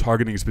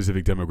targeting a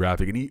specific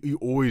demographic, and he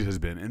always has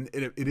been, and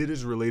it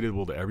is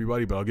relatable to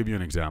everybody. But I'll give you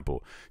an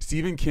example.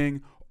 Stephen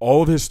King,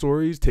 all of his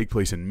stories take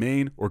place in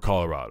Maine or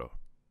Colorado,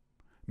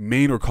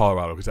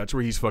 because that's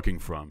where he's fucking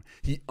from.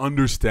 He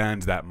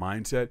understands that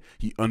mindset.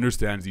 He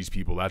understands these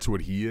people. That's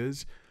what he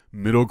is.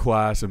 Middle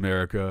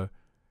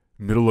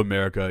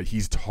America.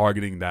 He's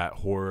targeting that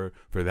horror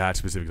for that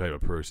specific type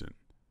of person,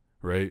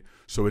 right?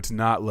 So it's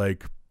not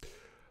like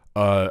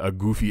a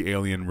goofy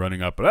alien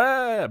running up,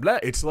 blah, blah.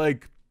 It's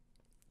like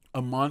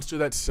a monster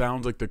that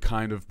sounds like the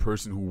kind of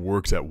person who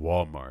works at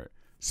Walmart.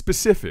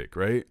 Specific,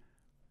 right?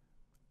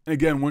 And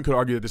again, one could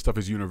argue that this stuff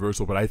is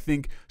universal, but I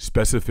think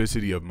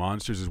specificity of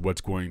monsters is what's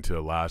going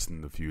to last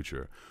in the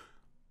future.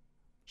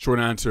 Short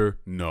answer,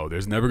 no.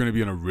 There's never going to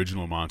be an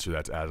original monster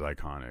that's as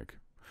iconic.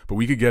 But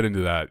we could get into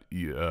that.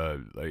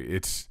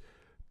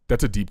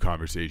 That's a deep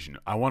conversation.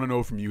 I want to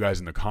know from you guys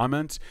in the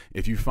comments.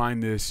 If you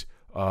find this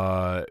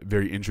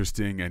very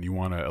interesting and you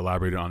want to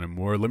elaborate on it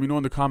more, let me know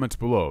in the comments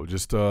below.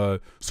 Just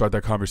start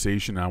that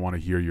conversation, and I want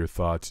to hear your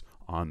thoughts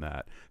on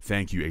that.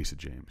 Thank you, Asa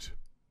James.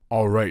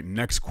 All right,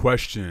 next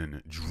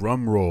question,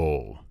 drum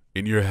roll,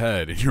 in your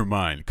head, in your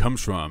mind, comes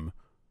from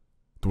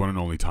the one and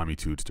only Tommy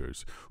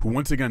Tootsters, who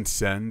once again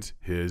sends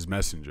his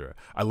messenger.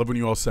 I love when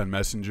you all send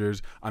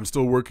messengers. I'm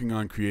still working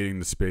on creating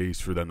the space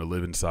for them to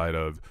live inside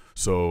of,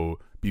 so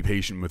be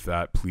patient with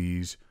that,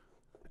 please.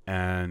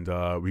 And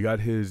we got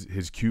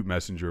his cute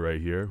messenger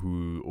right here,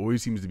 who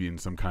always seems to be in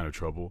some kind of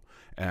trouble.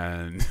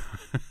 And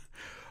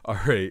all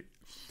right,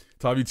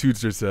 Tommy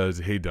Tootster says,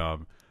 "Hey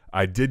Dom,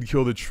 I did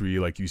kill the tree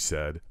like you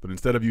said, but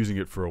instead of using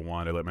it for a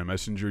wand, I let my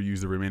messenger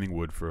use the remaining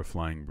wood for a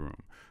flying broom.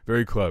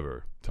 Very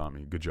clever,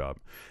 Tommy. Good job.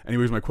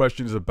 Anyways, my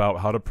question is about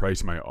how to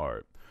price my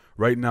art.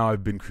 Right now,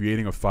 I've been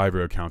creating a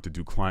Fiverr account to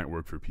do client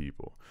work for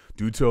people.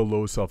 Due to a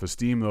low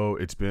self-esteem, though,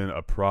 it's been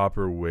a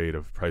proper way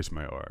to price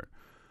my art.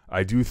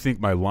 I do think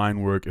my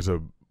line work is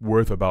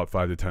worth about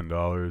 $5 to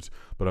 $10,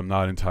 but I'm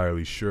not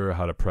entirely sure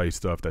how to price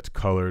stuff that's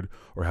colored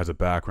or has a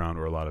background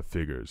or a lot of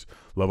figures.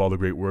 Love all the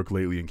great work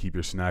lately, and keep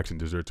your snacks and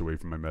desserts away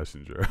from my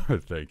messenger."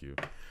 Thank you.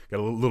 Got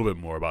a little bit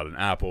more about an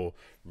apple.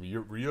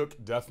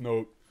 Ryuk, Death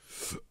Note,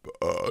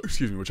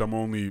 excuse me, which I'm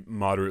only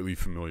moderately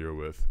familiar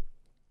with.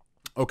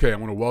 Okay, I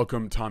want to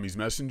welcome Tommy's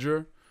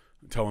messenger.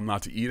 Tell him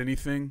not to eat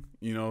anything,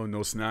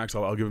 no snacks.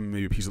 I'll give him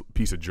maybe a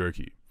piece of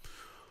jerky.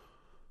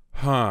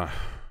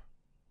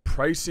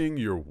 Pricing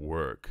your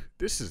work.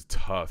 This is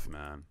tough,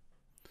 man.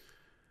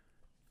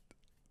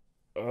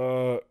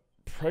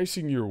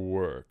 Pricing your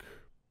work.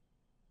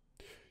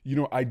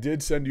 I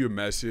did send you a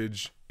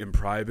message in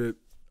private,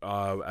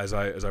 as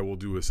I will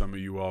do with some of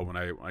you all when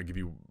I want to give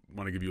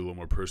you a little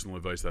more personal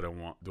advice that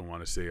I don't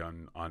want to say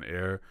on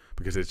air,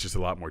 because it's just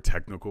a lot more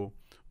technical.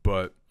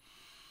 But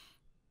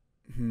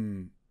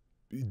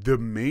the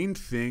main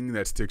thing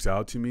that sticks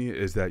out to me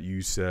is that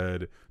you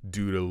said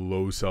due to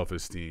low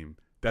self-esteem.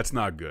 That's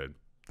not good.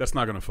 That's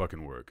not going to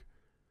fucking work.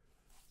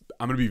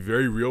 I'm going to be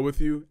very real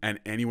with you, and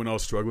anyone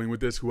else struggling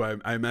with this, who I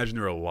imagine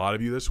there are a lot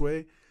of you this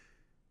way.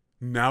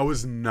 Now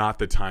is not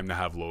the time to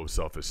have low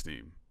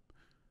self-esteem.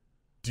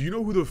 Do you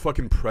know who the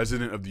fucking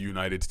president of the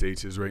United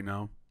States is right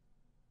now?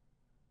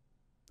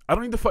 I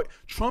don't need the fuck.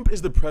 Trump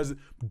is the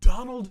president.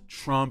 Donald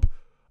Trump,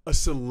 a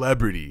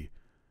celebrity,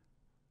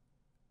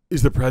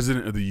 is the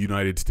president of the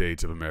United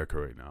States of America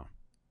right now.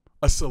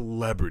 A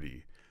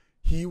celebrity.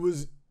 He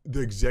was the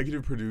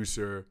executive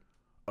producer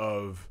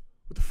of,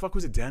 what the fuck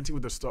was it, Dancing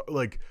with the Stars?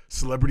 Like,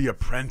 Celebrity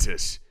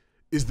Apprentice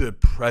is the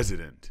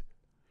president.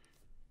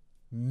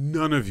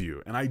 None of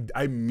you, and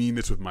I mean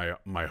this with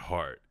my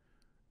heart,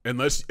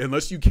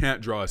 unless you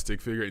can't draw a stick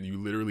figure, and you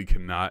literally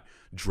cannot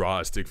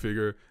draw a stick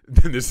figure,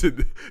 then this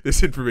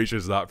information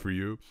is not for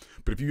you.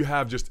 But if you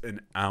have just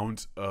an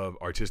ounce of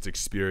artistic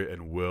spirit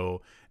and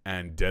will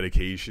and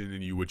dedication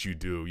in you, what you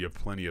do, you have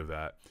plenty of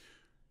that,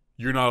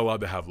 you're not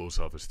allowed to have low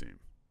self-esteem.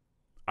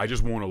 I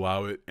just won't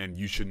allow it, and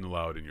you shouldn't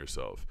allow it in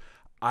yourself.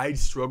 I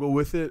struggle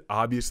with it.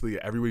 Obviously,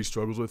 everybody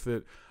struggles with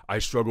it. I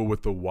struggle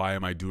with the why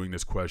am I doing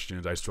this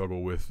questions. I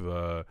struggle with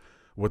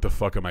what the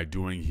fuck am I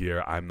doing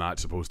here? I'm not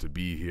supposed to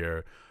be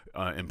here.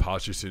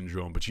 Imposter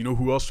syndrome. But you know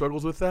who else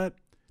struggles with that?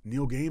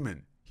 Neil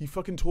Gaiman. He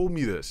fucking told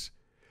me this.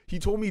 He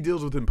told me he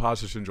deals with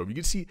imposter syndrome. You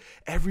can see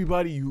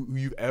everybody who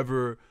you've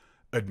ever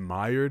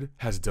admired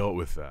has dealt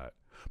with that.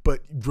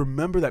 But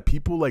remember that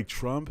people like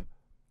Trump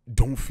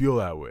don't feel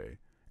that way.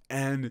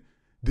 And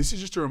this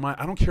is just a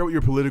reminder. I don't care what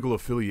your political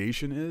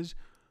affiliation is,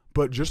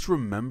 but just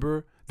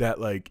remember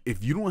that, like,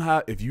 if you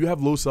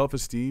have low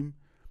self-esteem,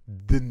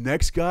 the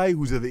next guy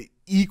who's of an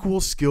equal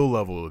skill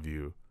level of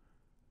you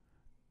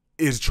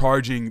is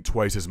charging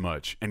twice as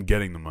much and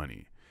getting the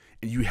money.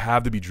 And you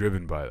have to be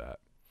driven by that.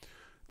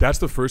 That's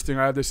the first thing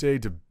I have to say,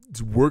 to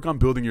work on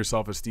building your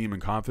self-esteem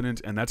and confidence.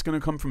 And that's going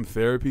to come from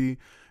therapy.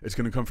 It's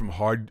going to come from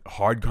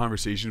hard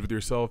conversations with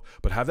yourself.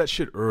 But have that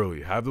shit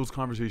early. Have those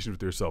conversations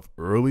with yourself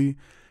early.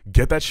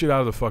 Get that shit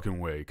out of the fucking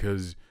way,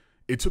 because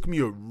it took me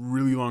a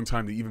really long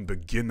time to even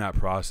begin that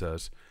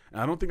process. And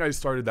I don't think I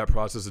started that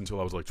process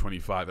until I was like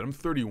 25. And I'm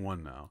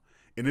 31 now.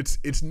 And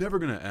it's never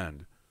going to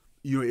end.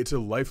 It's a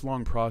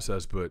lifelong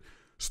process, but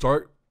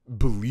start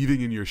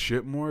believing in your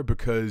shit more,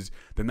 because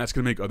then that's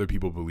going to make other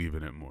people believe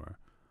in it more.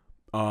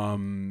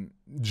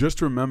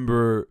 Just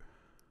remember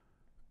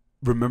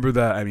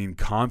that,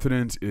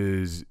 confidence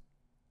it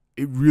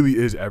really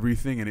is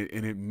everything. And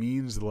it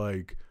means,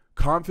 like,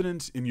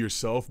 confidence in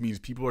yourself means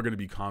people are going to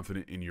be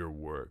confident in your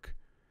work.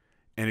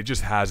 And it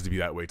just has to be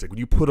that way. It's like when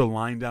you put a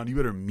line down, you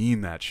better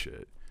mean that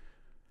shit.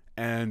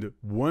 And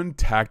one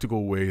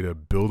tactical way to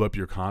build up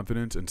your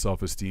confidence and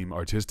self-esteem,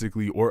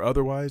 artistically or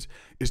otherwise,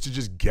 is to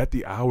just get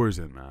the hours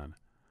in, man.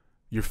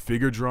 Your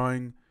figure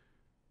drawing,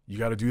 you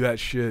got to do that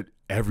shit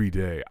every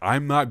day.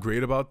 I'm not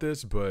great about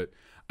this, but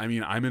I'm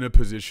in a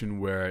position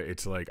where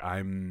it's like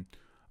I'm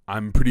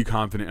pretty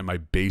confident in my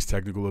base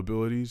technical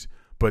abilities,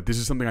 but this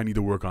is something I need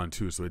to work on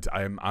too. So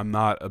I'm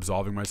not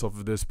absolving myself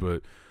of this,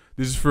 but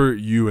this is for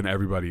you and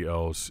everybody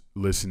else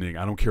listening.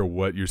 I don't care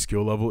what your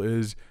skill level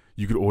is.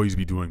 You could always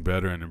be doing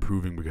better and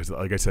improving, because,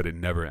 like I said, it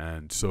never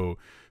ends. So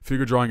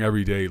figure drawing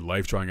every day,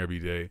 life drawing every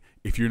day.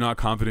 If you're not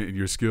confident in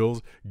your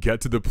skills,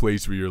 get to the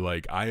place where you're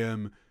like,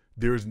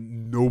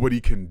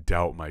 nobody can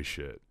doubt my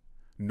shit.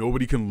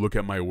 Nobody can look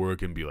at my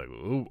work and be like,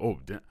 oh,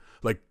 damn.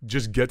 Like,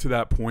 just get to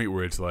that point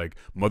where it's like,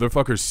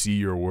 motherfuckers see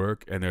your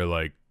work and they're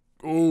like,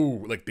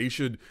 oh, like they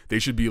should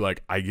be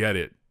like, I get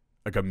it,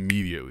 like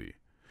immediately.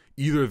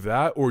 Either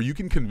that, or you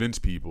can convince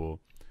people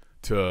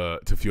to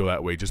feel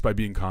that way just by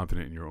being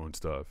confident in your own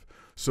stuff.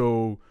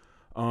 So,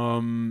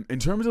 in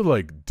terms of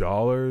like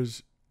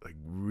dollars, like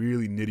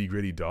really nitty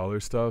gritty dollar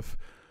stuff,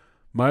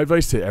 my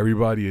advice to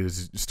everybody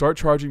is start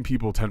charging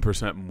people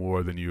 10%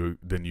 more than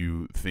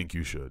you think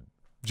you should.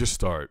 Just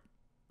start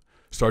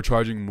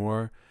charging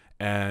more.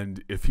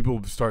 And if people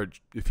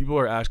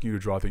are asking you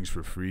to draw things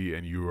for free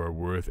and you are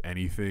worth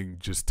anything,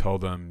 just tell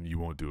them you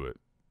won't do it.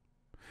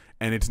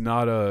 And it's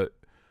not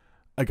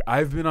like,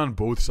 I've been on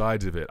both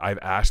sides of it. I've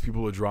asked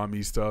people to draw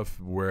me stuff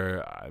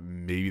where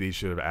maybe they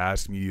should have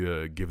asked me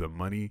to give them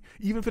money,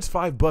 even if it's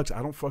 $5.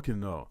 I don't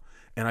fucking know.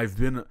 And I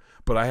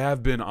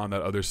have been on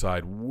that other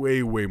side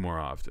way, way more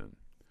often.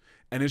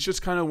 And it's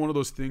just kind of one of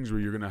those things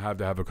where you're gonna have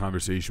to have a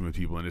conversation with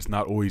people, and it's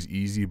not always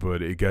easy,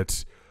 but it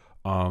gets,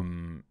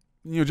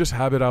 just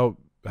have it out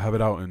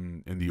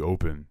in the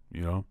open.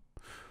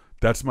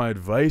 That's my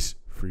advice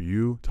for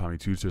you, Tommy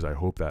Tootsters. I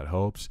hope that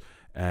helps.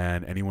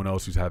 And anyone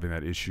else who's having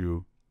that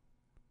issue,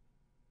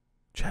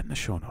 chat in the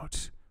show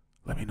notes.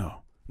 Let me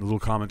know. In the little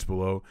comments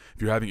below.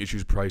 If you're having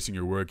issues pricing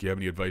your work, you have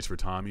any advice for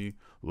Tommy,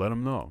 let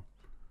him know.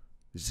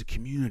 There's a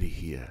community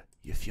here.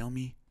 You feel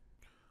me?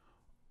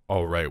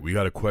 All right, we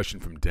got a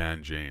question from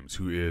Dan James,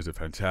 who is a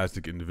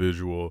fantastic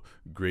individual,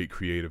 great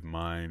creative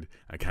mind.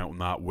 I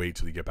cannot wait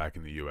till he get back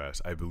in the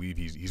U.S. I believe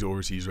he's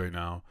overseas right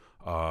now,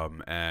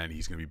 and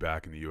he's going to be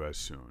back in the U.S.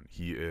 soon.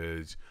 He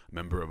is a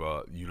member of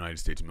a United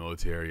States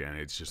military, and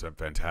it's just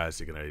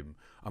fantastic, and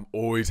I'm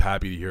always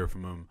happy to hear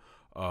from him.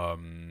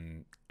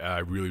 I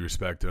really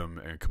respect him,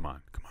 and come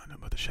on, I'm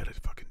about to shed a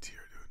fucking tear,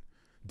 dude.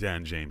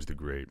 Dan James the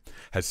Great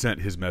has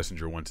sent his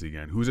messenger once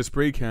again, who's a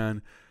spray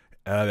can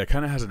that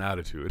kind of has an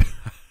attitude.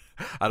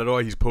 I don't know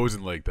why he's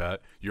posing like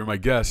that. You're my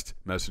guest,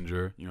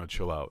 messenger.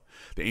 Chill out.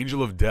 The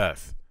angel of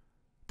death,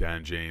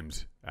 Dan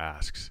James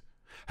asks,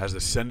 has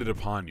descended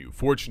upon you.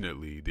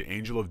 Fortunately, the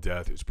angel of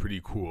death is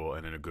pretty cool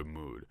and in a good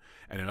mood,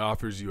 and it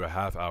offers you a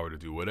half hour to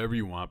do whatever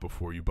you want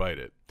before you bite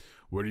it.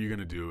 What are you going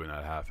to do in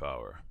that half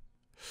hour?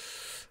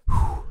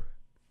 Whew.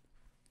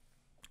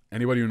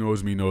 Anybody who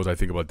knows me knows I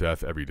think about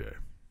death every day.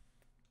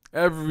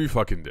 Every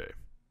fucking day.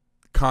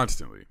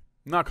 Constantly.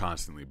 Not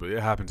constantly, but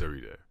it happens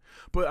every day.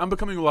 But I'm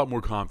becoming a lot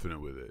more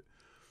confident with it.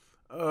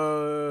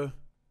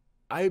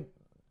 I've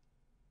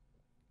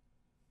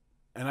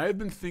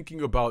been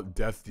thinking about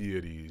death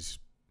deities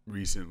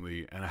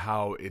recently, and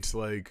how it's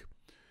like,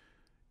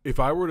 if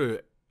I were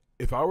to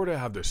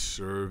have to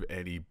serve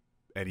any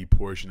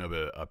portion of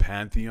a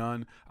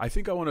pantheon, I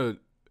think I want to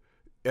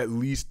at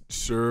least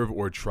serve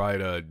or try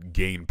to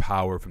gain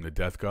power from the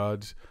death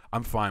gods.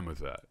 I'm fine with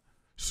that.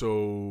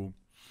 So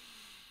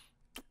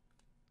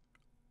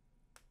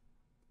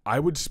I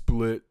would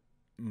split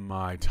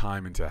my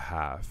time into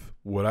half.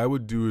 What I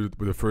would do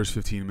with the first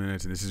 15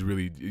 minutes, and this is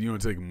really,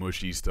 it's like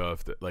mushy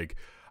stuff, that like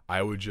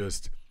I would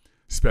just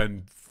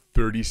spend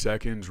 30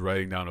 seconds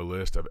writing down a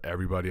list of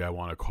everybody I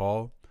want to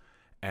call.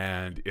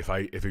 And if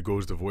it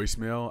goes to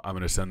voicemail, I'm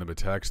going to send them a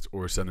text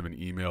or send them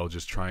an email,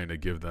 just trying to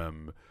give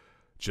them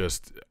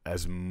just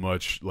as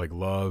much like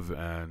love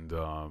and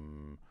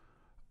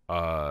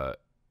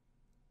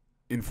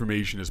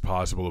information as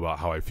possible about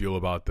how I feel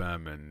about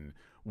them and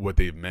what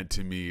they've meant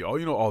to me,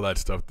 all that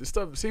stuff.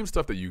 Same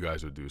stuff that you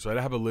guys would do. So I'd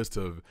have a list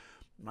of,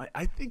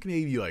 I think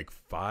maybe like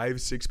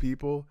 5-6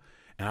 people,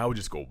 and I would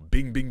just go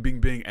bing, bing,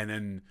 bing, bing,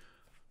 and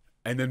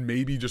then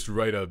maybe just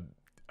write a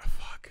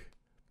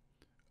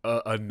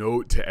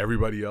note to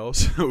everybody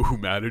else who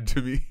mattered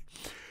to me.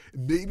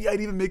 Maybe I'd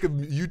even make a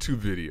YouTube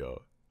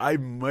video. I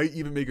might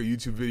even make a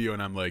YouTube video,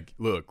 and I'm like,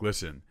 look,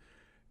 listen,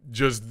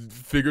 just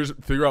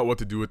figure out what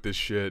to do with this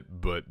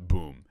shit, but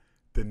boom.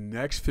 The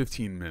next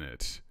 15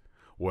 minutes,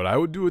 what I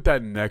would do with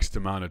that next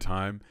amount of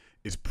time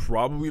is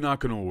probably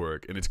not going to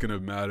work, and it's going to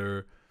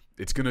matter.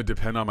 It's going to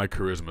depend on my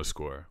charisma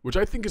score, which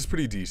I think is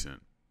pretty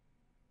decent.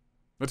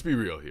 Let's be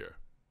real here.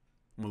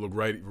 I'm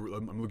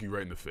looking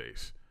right in the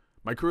face.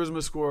 My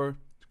charisma score,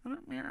 you know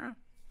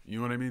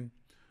what I mean?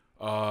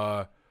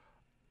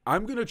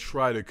 I'm going to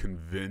try to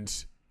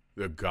convince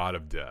the god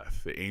of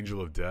death, the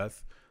angel of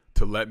death,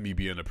 to let me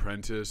be an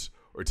apprentice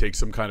or take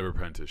some kind of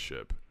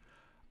apprenticeship.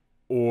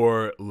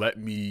 Or let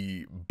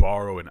me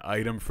borrow an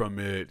item from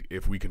it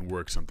if we can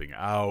work something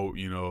out.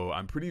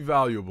 I'm pretty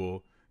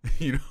valuable.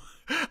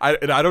 I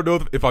don't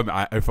know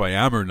if I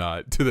am or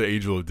not to the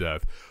angel of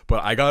death,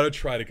 but I gotta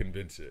try to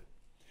convince it.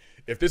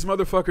 If this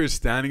motherfucker is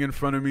standing in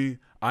front of me,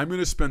 I'm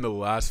gonna spend the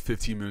last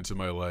 15 minutes of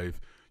my life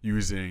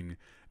using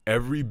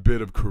every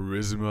bit of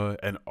charisma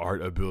and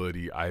art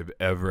ability I've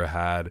ever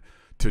had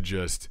to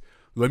just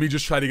let me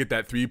just try to get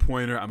that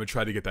 3-pointer. I'm gonna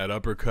try to get that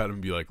uppercut and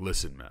be like,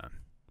 listen, man.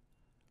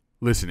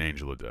 Listen,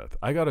 angel of death,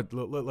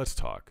 let's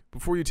talk.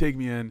 Before you take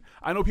me in,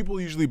 I know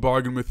people usually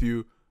bargain with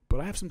you,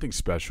 but I have something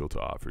special to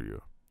offer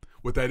you.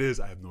 What that is,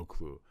 I have no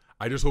clue.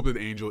 I just hope that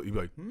the angel, you'd be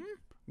like,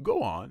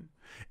 go on.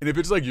 And if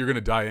it's like you're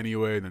gonna die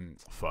anyway, then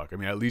fuck. I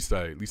mean, at least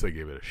I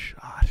gave it a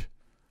shot.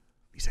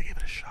 At least I gave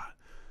it a shot.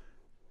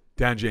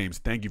 Dan James,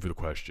 thank you for the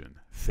question.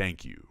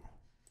 Thank you.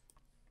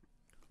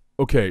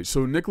 Okay,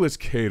 so Nicholas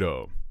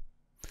Cato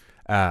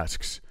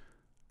asks,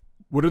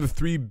 what are the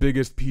 3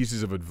 biggest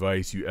pieces of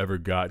advice you ever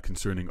got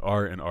concerning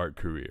art and art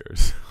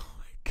careers? Oh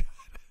my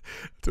god,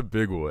 it's a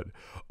big one.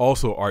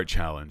 Also, art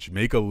challenge: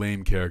 make a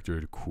lame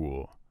character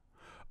cool.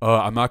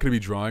 I'm not going to be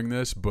drawing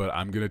this, but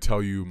I'm going to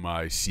tell you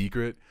my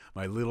secret,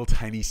 my little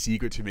tiny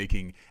secret to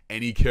making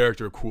any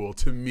character cool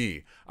to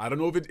me. I don't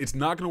know if it's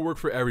not going to work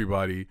for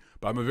everybody,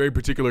 but I'm a very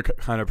particular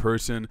kind of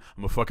person.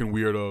 I'm a fucking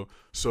weirdo.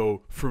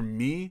 So for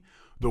me,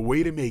 the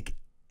way to make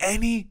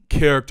any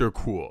character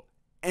cool,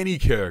 any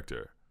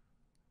character,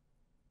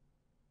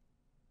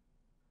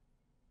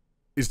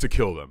 is to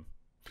kill them.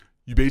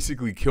 You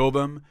basically kill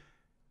them,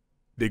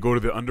 they go to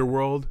the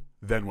underworld,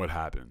 then what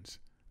happens?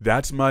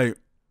 That's my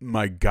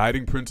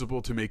guiding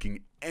principle to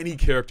making any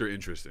character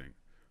interesting.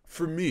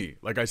 For me,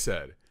 like I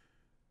said,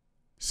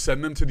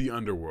 send them to the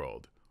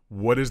underworld.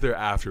 What is their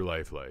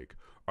afterlife like?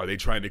 Are they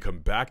trying to come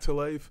back to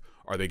life?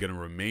 Are they going to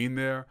remain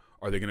there?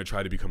 Are they going to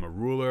try to become a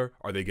ruler?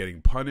 Are they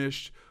getting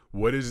punished?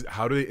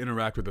 How do they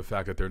interact with the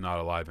fact that they're not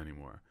alive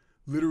anymore?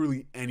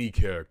 Literally any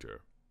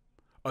character.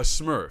 A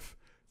Smurf.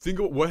 Think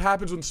of what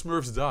happens when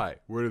Smurfs die.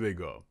 Where do they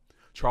go?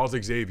 Charles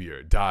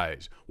Xavier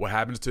dies. What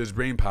happens to his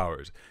brain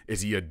powers?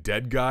 Is he a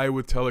dead guy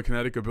with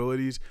telekinetic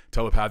abilities,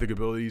 telepathic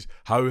abilities?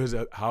 How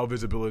have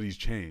his abilities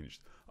changed?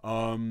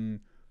 Let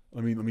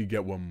me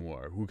get one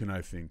more. Who can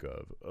I think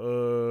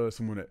of?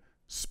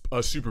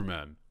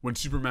 Superman. When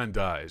Superman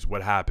dies,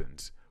 what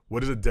happens?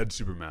 What is a dead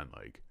Superman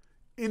like?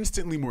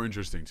 Instantly more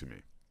interesting to me.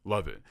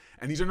 Love it.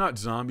 And these are not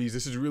zombies.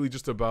 This is really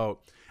just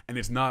about, and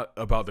it's not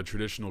about the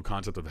traditional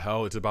concept of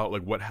hell. It's about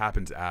like what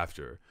happens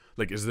after.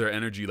 Like, is their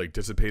energy like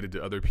dissipated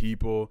to other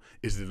people?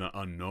 Is it an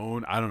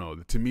unknown? I don't know.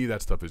 To me,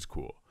 that stuff is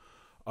cool.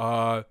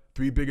 3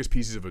 biggest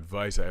pieces of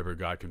advice I ever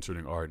got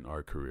concerning art and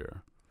art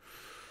career.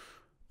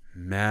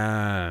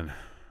 Man,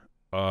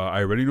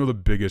 I already know the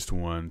biggest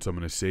one, so I'm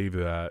gonna save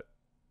that.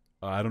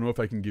 I don't know if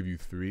I can give you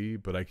 3,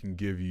 but I can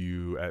give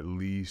you at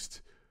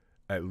least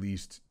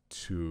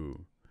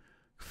 2.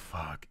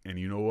 Fuck. And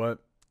you know what?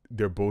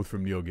 They're both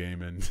from Neil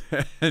Gaiman,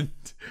 and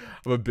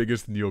I'm a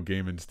biggest Neil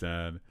Gaiman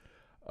stan.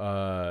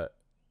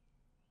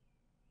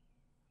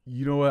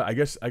 You know what? I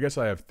guess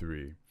I have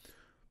 3.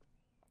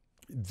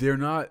 They're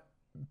not.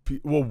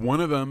 Well, one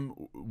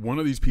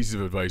of these pieces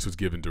of advice was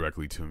given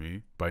directly to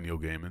me by Neil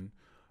Gaiman,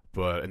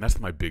 and that's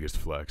my biggest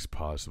flex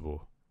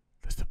possible.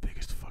 That's the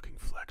biggest fucking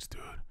flex,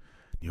 dude.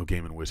 Neil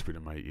Gaiman whispered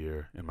in my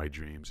ear in my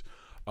dreams.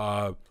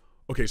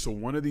 Okay, so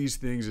one of these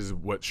things is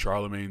what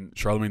Charlemagne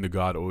the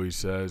God always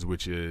says,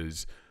 which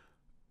is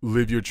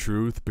live your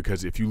truth,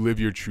 because if you live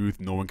your truth,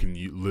 no one can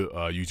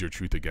use your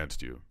truth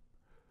against you.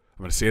 I'm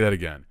going to say that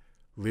again.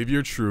 Live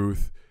your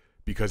truth,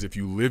 because if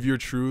you live your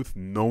truth,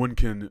 no one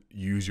can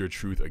use your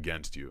truth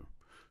against you.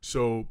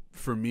 So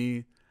for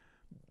me,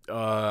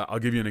 I'll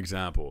give you an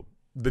example.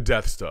 The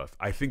death stuff.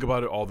 I think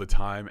about it all the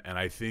time, and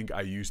I think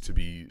I used to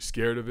be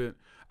scared of it.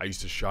 I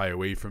used to shy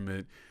away from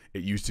it.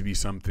 It used to be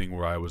something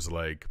where I was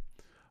like,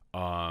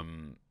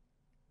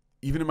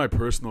 even in my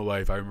personal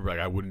life, I remember like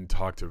I wouldn't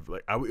talk to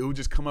it would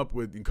just come up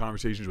in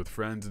conversations with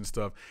friends and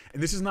stuff.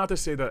 And this is not to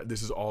say that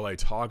this is all I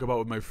talk about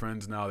with my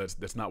friends now.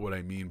 That's not what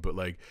I mean. But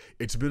like,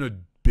 it's been a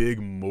big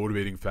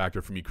motivating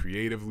factor for me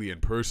creatively and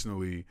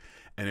personally.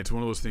 And it's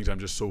one of those things I'm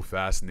just so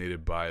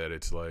fascinated by that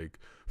it's like,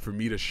 for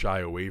me to shy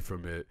away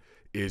from it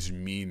is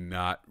me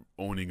not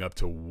owning up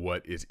to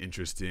what is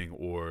interesting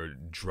or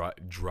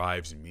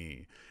drives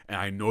me. And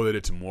I know that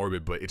it's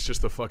morbid, but it's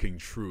just the fucking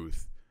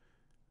truth.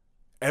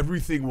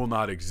 Everything will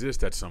not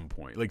exist at some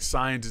point. Like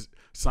scientists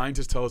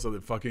tell us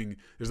that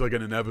there's like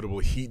an inevitable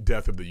heat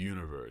death of the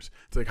universe.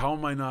 It's like, how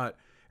am I not?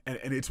 And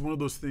it's one of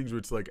those things where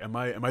it's like, am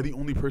I the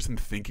only person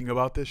thinking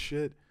about this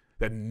shit?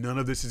 That none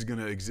of this is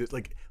gonna exist?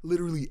 Like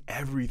literally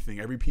everything,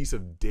 every piece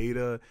of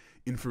data,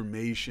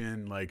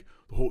 information, like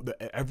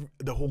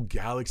the whole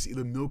galaxy,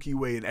 the Milky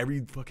Way, and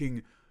every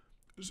fucking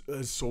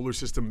solar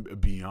system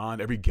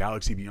beyond, every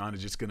galaxy beyond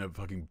is just gonna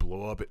fucking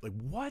blow up. Like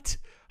what?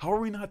 How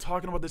are we not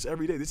talking about this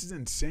every day? This is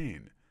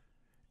insane.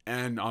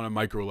 And on a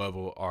micro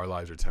level, our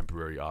lives are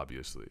temporary,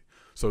 obviously.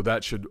 So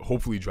that should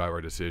hopefully drive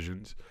our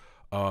decisions.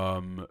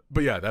 But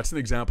yeah, that's an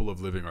example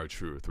of living our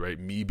truth, right?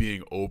 Me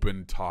being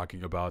open,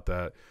 talking about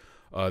that.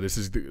 This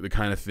is the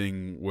kind of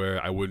thing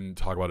where I wouldn't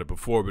talk about it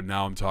before, but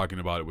now I'm talking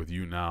about it with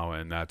you now,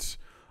 and that's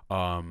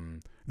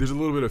there's a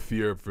little bit of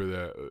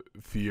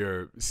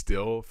fear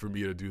still for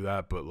me to do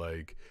that, but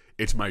like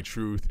it's my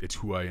truth, it's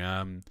who I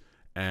am,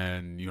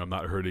 and I'm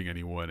not hurting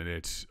anyone, and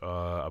it's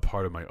a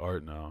part of my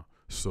art now.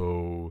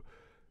 So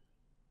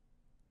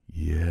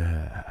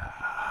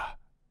yeah.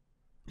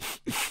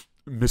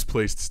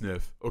 Misplaced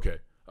sniff. Okay.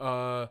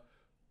 Other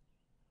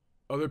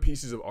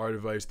pieces of art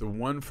advice. The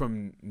one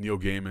from Neil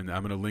Gaiman,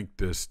 I'm going to link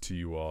this to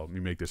you all. Let me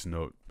make this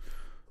note.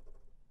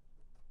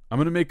 I'm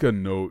gonna make a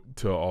note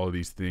to all of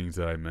these things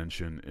that I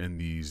mentioned in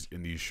these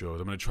shows.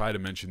 I'm gonna try to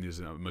mention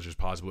these as much as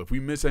possible. If we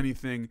miss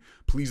anything,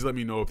 please let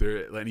me know if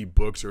there are any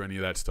books or any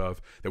of that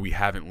stuff that we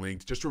haven't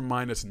linked. Just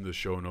remind us in the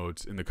show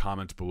notes, in the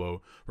comments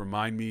below.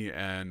 Remind me,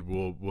 and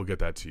we'll get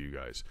that to you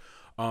guys.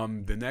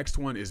 The next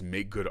one is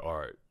make good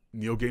art.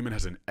 Neil Gaiman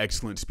has an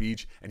excellent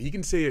speech, and he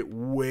can say it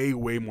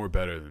way more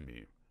better than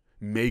me.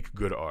 Make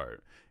good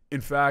art.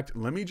 In fact,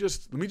 let me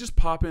just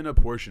pop in a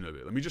portion of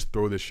it. Let me just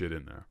throw this shit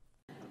in there.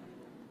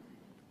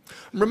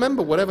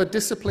 Remember, whatever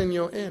discipline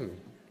you're in,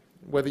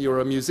 whether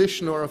you're a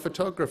musician or a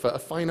photographer, a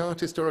fine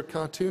artist or a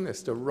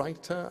cartoonist, a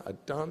writer, a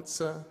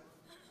dancer,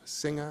 a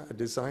singer, a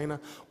designer,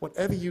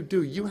 whatever you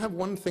do, you have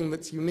one thing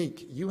that's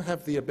unique. You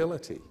have the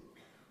ability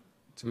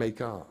to make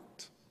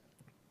art.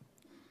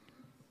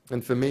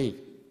 And for me,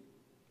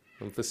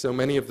 and for so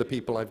many of the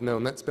people I've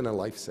known, that's been a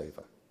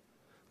lifesaver.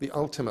 The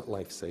ultimate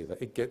lifesaver.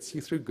 It gets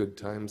you through good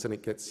times and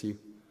it gets you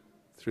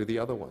through the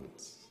other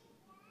ones.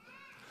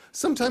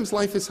 Sometimes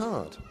life is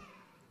hard.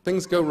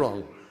 Things go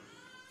wrong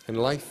in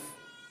life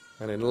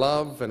and in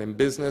love and in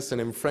business and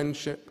in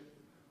friendship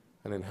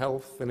and in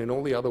health and in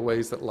all the other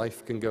ways that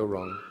life can go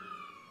wrong.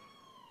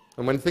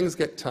 And when things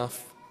get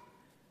tough,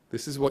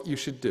 this is what you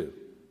should do.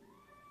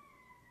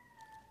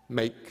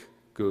 Make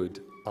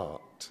good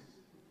art.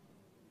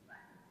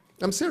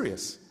 I'm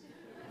serious.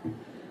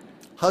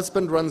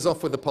 Husband runs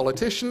off with a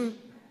politician,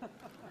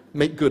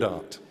 make good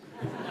art.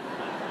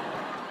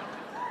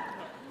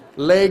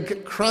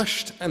 Leg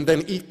crushed and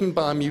then eaten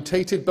by a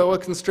mutated boa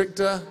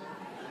constrictor,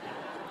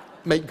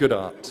 make good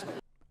art.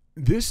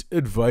 This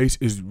advice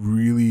is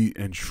really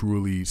and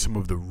truly some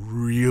of the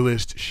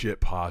realest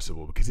shit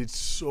possible, because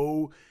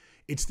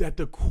it's at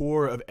the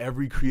core of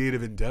every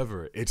creative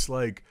endeavor. It's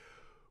like,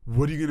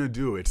 what are you gonna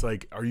do? It's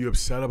like, are you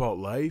upset about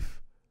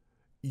life?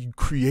 You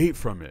create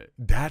from it.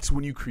 That's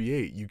when you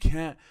create. You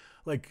can't,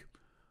 like,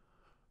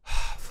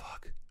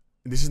 fuck.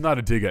 This is not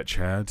a dig at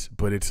Chance,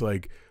 but it's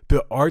like,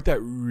 the art that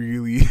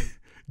really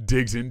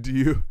digs into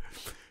you,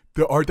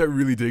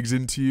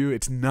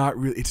 it's not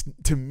really, it's,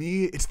 to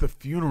me, it's the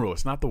funeral.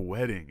 It's not the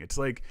wedding. It's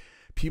like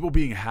people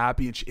being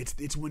happy. And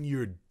it's when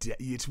you're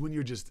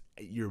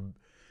you're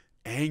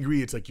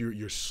angry. It's like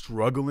you're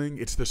struggling.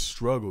 It's the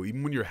struggle.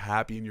 Even when you're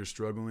happy and you're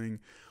struggling,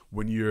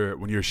 when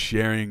you're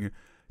sharing,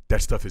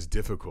 that stuff is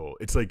difficult.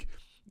 It's like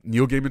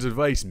Neil Gaiman's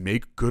advice: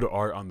 make good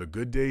art on the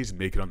good days,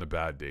 make it on the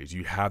bad days.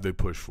 You have to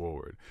push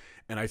forward.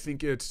 And I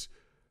think it's,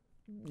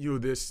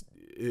 this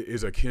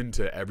is akin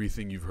to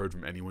everything you've heard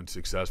from anyone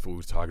successful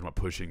who's talking about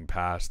pushing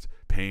past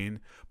pain,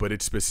 but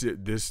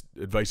this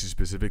advice is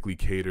specifically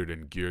catered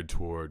and geared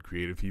toward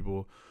creative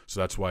people, so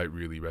that's why it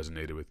really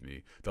resonated with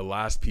me. The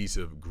last piece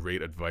of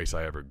great advice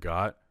I ever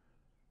got,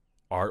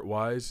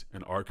 art-wise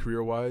and art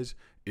career-wise,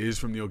 is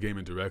from Neil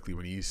Gaiman directly,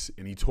 when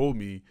he told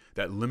me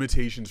that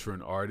limitations for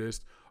an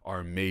artist are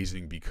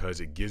amazing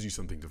because it gives you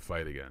something to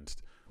fight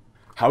against.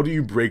 How do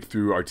you break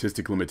through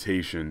artistic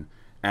limitation,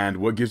 and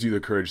what gives you the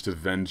courage to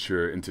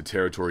venture into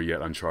territory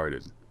yet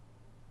uncharted?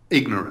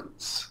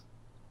 Ignorance.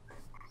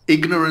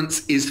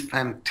 Ignorance is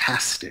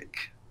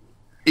fantastic.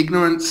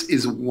 Ignorance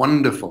is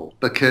wonderful,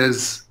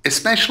 because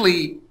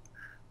especially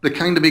the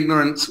kind of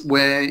ignorance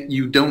where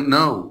you don't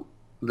know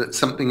that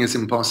something is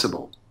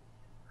impossible.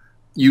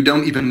 You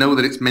don't even know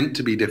that it's meant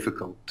to be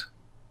difficult.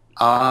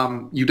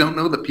 You don't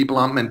know that people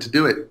aren't meant to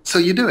do it, so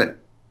you do it.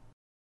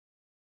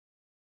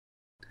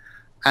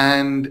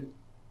 And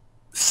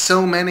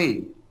so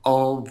many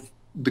of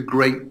the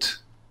great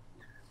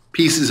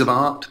pieces of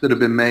art that have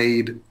been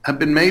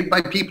made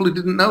by people who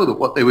didn't know that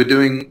what they were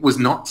doing was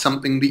not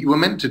something that you were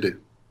meant to do.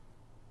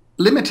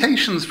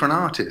 Limitations for an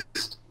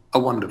artist are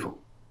wonderful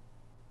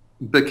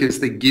because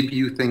they give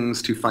you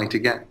things to fight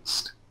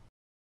against.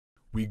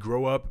 We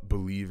grow up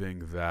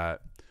believing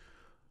that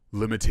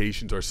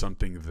limitations are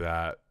something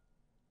that,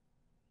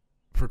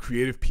 for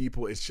creative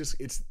people,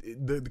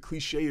 the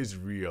cliche is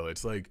real.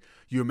 It's like,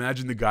 you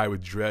imagine the guy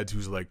with dreads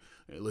who's like,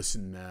 hey,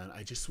 listen, man,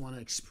 I just want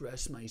to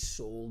express my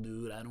soul,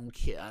 dude. I don't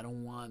care. I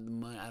don't want the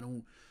money.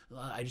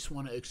 I just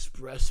want to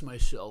express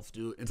myself,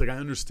 dude. It's like, I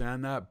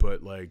understand that,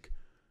 but like,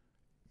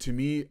 to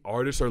me,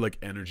 artists are like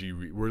energy.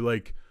 We're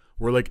like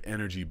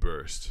energy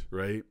bursts,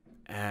 right?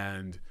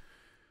 And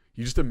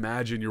you just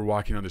imagine you're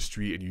walking on the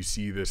street and you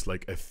see this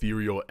like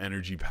ethereal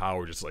energy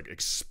power just like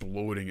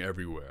exploding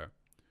everywhere.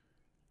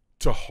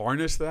 To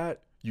harness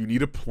that, you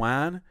need a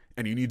plan,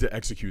 and you need to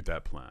execute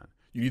that plan.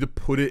 You need to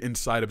put it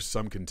inside of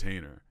some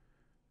container.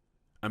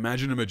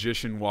 Imagine a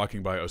magician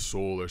walking by a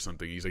soul or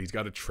something. He's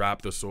got to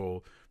trap the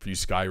soul for you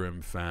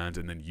Skyrim fans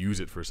and then use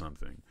it for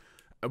something.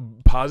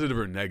 Positive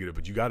or negative,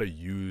 but you got to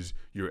use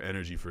your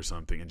energy for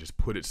something and just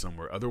put it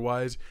somewhere.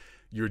 Otherwise,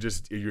 you're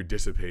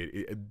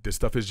dissipating. This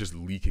stuff is just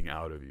leaking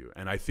out of you.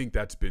 And I think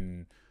that's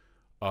been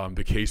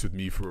the case with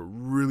me for a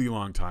really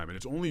long time. And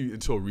it's only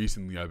until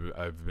recently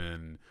I've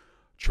been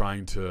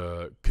trying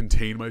to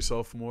contain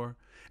myself more.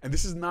 And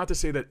this is not to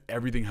say that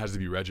everything has to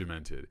be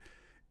regimented.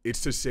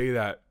 It's to say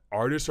that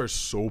artists are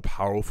so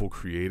powerful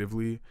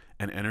creatively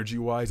and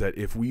energy-wise that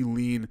if you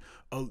lean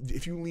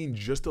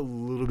just a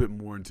little bit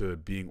more into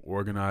being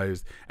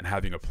organized and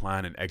having a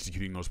plan and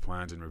executing those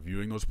plans and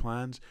reviewing those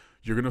plans,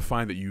 you're going to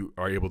find that you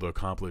are able to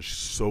accomplish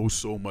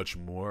so much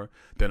more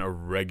than a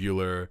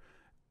regular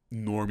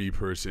normie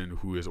person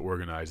who is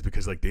organized,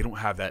 because like they don't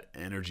have that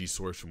energy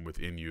source from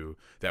within you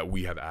that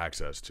we have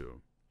access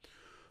to.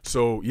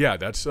 So yeah,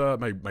 that's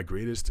my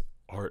greatest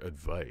art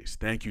advice.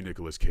 Thank you,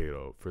 Nicholas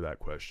Cato, for that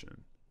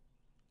question.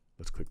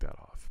 Let's click that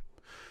off.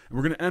 And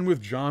we're going to end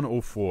with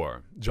John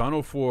 04.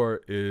 John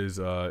 04 is,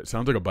 it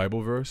sounds like a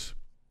Bible verse.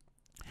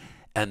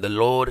 And the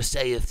Lord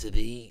saith to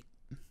thee,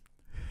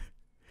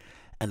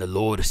 and the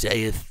Lord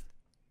saith,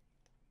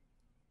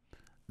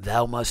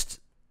 thou must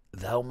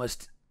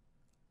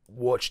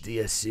watch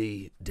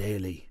DSC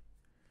daily.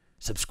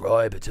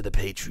 Subscribe to the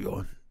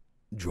Patreon.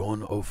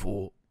 John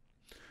 04.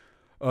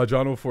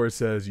 John 04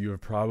 says, you have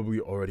probably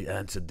Already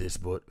answered this,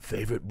 but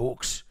favorite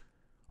books,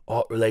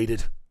 art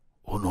related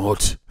or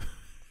not?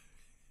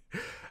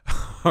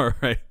 All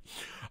right.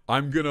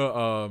 I'm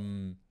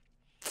gonna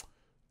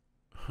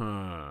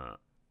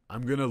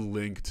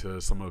link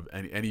to some of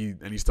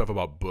any stuff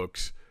about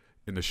books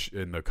in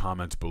the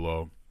comments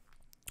below.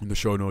 In the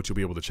show notes, you'll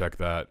be able to check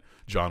that,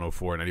 John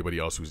 04, and anybody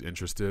else who's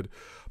interested.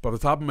 But off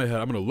the top of my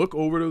head, I'm gonna look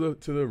over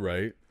to the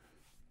right.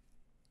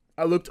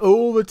 I looked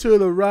over to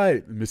the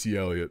right, Missy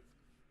Elliott.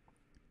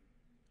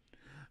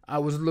 I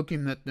was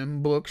looking at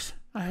them books.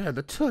 I had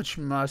to touch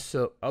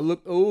myself. I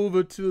looked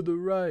over to the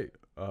right.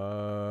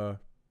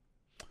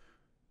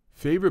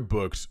 Favorite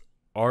books,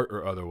 art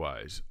or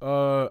otherwise.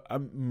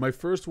 My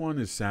first one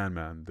is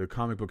Sandman. The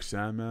comic book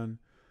Sandman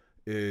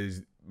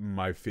is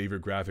my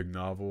favorite graphic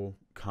novel,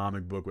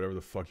 comic book, whatever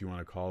the fuck you want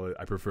to call it.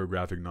 I prefer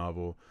graphic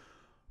novel.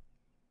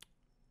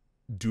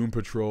 Doom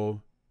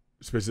Patrol,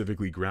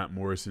 specifically Grant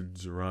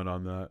Morrison's run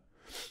on that.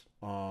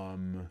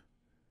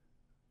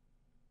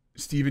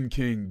 Stephen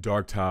King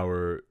Dark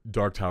Tower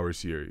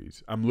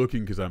series. I'm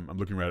looking because I'm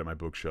looking right at my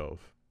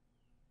bookshelf.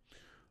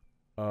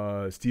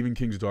 Stephen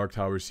King's Dark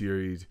Tower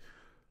series,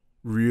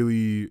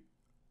 really,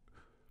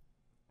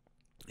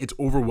 it's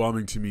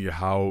overwhelming to me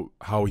how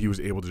he was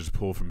able to just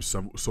pull from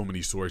so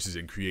many sources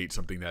and create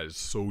something that is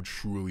so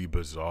truly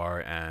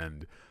bizarre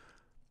and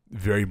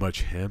very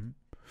much him.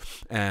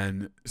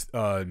 And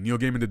Neil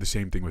Gaiman did the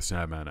same thing with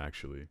Sandman,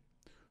 actually.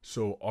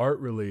 So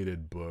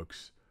art-related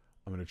books,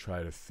 I'm going to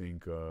try to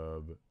think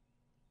of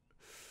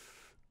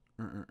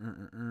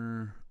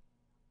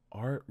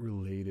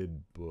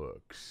art-related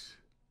books.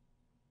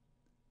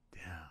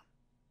 Damn.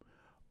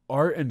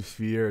 Art and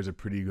Fear is a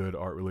pretty good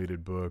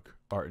art-related book.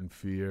 Art and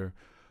Fear.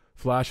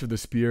 Flash of the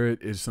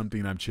Spirit is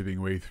something I'm chipping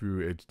away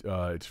through.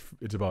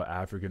 It's about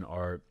African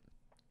art.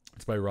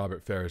 It's by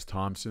Robert Ferris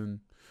Thompson.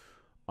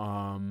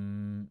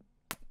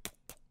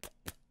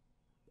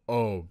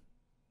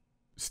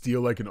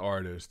 Steal Like an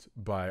Artist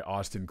by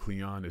Austin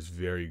Kleon is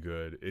very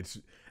good. It's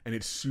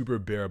super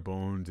bare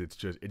bones. It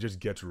just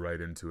gets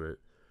right into it.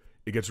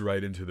 It gets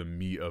right into the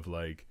meat of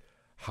like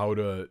how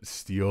to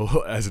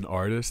steal as an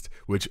artist,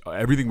 which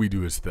everything we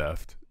do is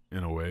theft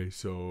in a way.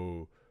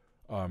 So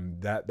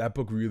that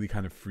book really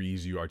kind of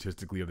frees you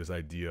artistically of this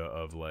idea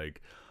of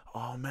like,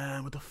 oh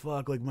man, what the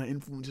fuck, like my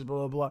influences,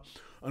 blah, blah, blah.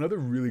 Another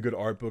really good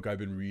art book I've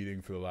been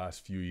reading for the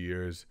last few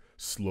years,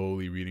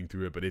 slowly reading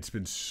through it, but it's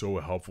been so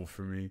helpful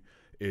for me,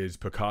 is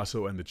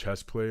Picasso and the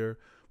Chess Player,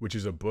 which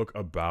is a book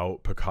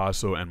about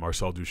Picasso and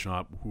Marcel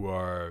Duchamp, who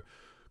are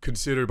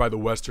considered by the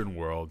Western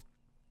world.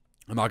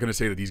 I'm not going to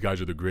say that these guys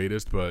are the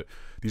greatest, but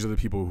these are the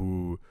people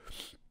who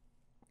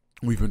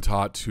we've been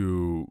taught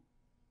to,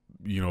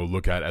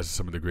 look at as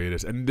some of the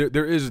greatest. And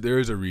there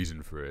is a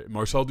reason for it.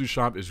 Marcel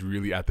Duchamp is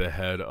really at the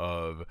head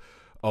of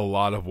a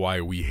lot of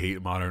why we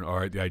hate modern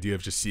art. The idea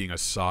of just seeing a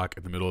sock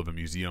in the middle of a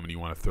museum and you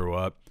want to throw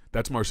up.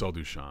 That's Marcel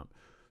Duchamp.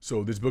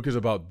 So this book is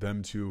about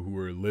them two who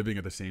were living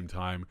at the same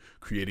time,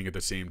 creating at the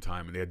same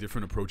time, and they had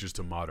different approaches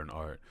to modern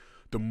art.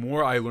 The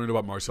more I learned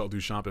about Marcel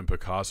Duchamp and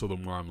Picasso, the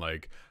more I'm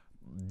like,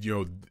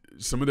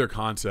 some of their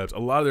concepts, a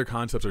lot of their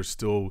concepts are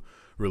still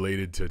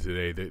related to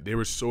today. They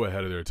were so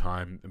ahead of their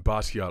time. And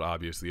Basquiat,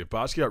 obviously. If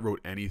Basquiat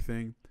wrote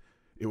anything,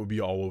 it would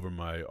be all over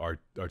my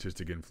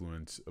artistic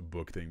influence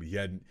book thing. But he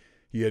hadn't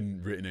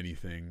written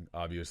anything,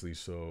 obviously.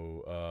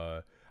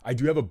 So I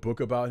do have a book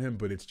about him,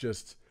 but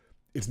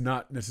it's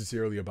not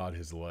necessarily about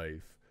his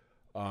life.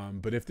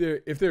 But if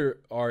there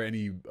are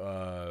any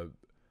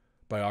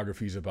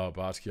biographies about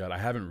Basquiat, I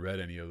haven't read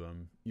any of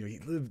them.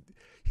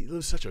 He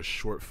lived such a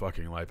short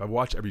fucking life. I've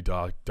watched every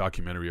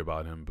documentary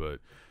about him, but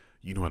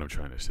you know what I'm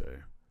trying to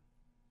say.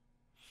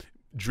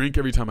 Drink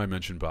every time I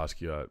mention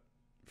Basquiat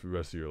for the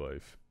rest of your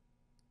life.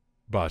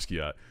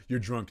 Basquiat, you're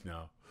drunk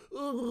now.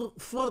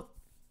 Fuck.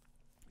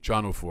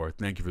 John 04,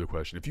 thank you for the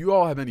question. If you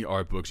all have any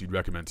art books you'd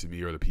recommend to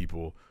me or the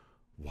people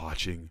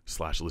watching /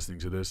 listening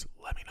to this,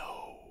 let me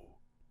know.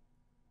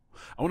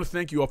 I want to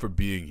thank you all for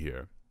being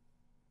here.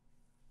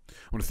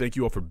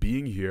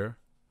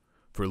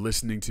 for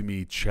listening to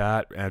me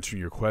chat,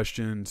 answering your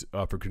questions,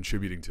 for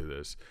contributing to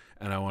this.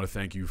 And I want to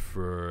thank you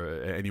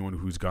for anyone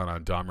who's gone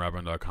on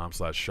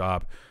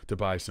domrabban.com/shop to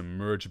buy some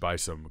merch, buy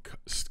some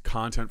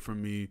content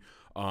from me,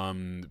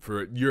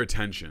 for your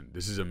attention.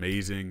 This is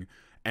amazing.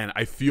 And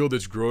I feel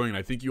this growing, and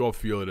I think you all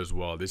feel it as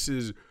well.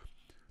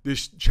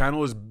 This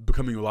channel is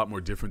becoming a lot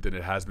more different than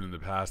it has been in the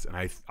past. And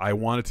I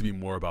want it to be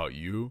more about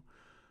you,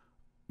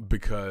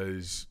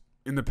 because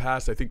in the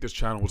past, I think this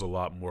channel was a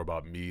lot more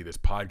about me. This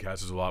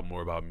podcast is a lot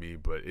more about me,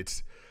 but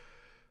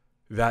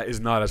that is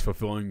not as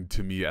fulfilling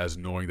to me as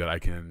knowing that I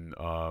can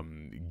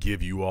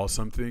give you all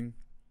something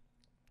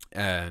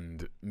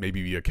and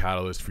maybe be a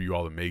catalyst for you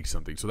all to make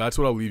something. So that's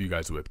what I'll leave you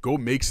guys with. Go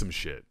make some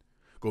shit.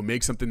 Go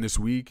make something this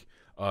week.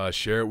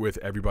 Share it with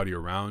everybody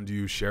around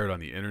you. Share it on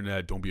the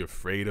internet. Don't be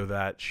afraid of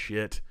that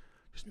shit.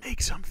 Just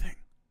make something.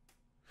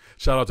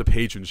 Shout out to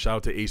patrons. Shout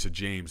out to Asa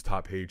James,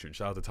 top patron.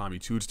 Shout out to Tommy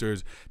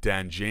Tootsters,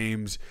 Dan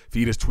James,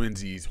 Fetus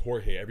Twinsies,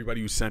 Jorge, everybody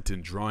who sent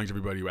in drawings,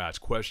 everybody who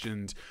asked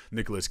questions,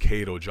 Nicholas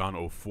Cato,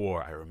 John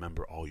 04. I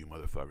remember all you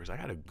motherfuckers. I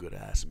got a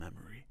good-ass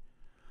memory.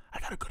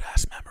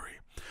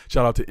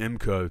 Shout out to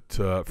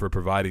Imka for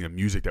providing a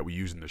music that we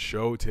use in the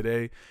show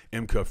today.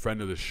 Imka,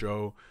 friend of the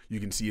show. You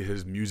can see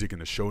his music in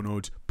the show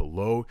notes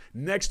below.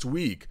 Next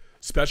week,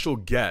 special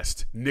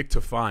guest, Nick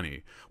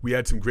Tafani. We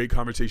had some great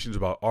conversations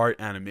about art,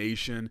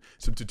 animation,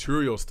 some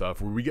tutorial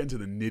stuff where we get into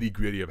the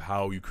nitty-gritty of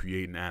how you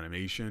create an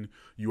animation.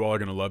 You all are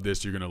going to love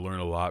this. You're going to learn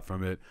a lot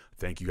from it.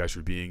 Thank you guys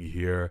for being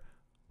here.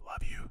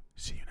 Love you.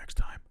 See you next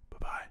time.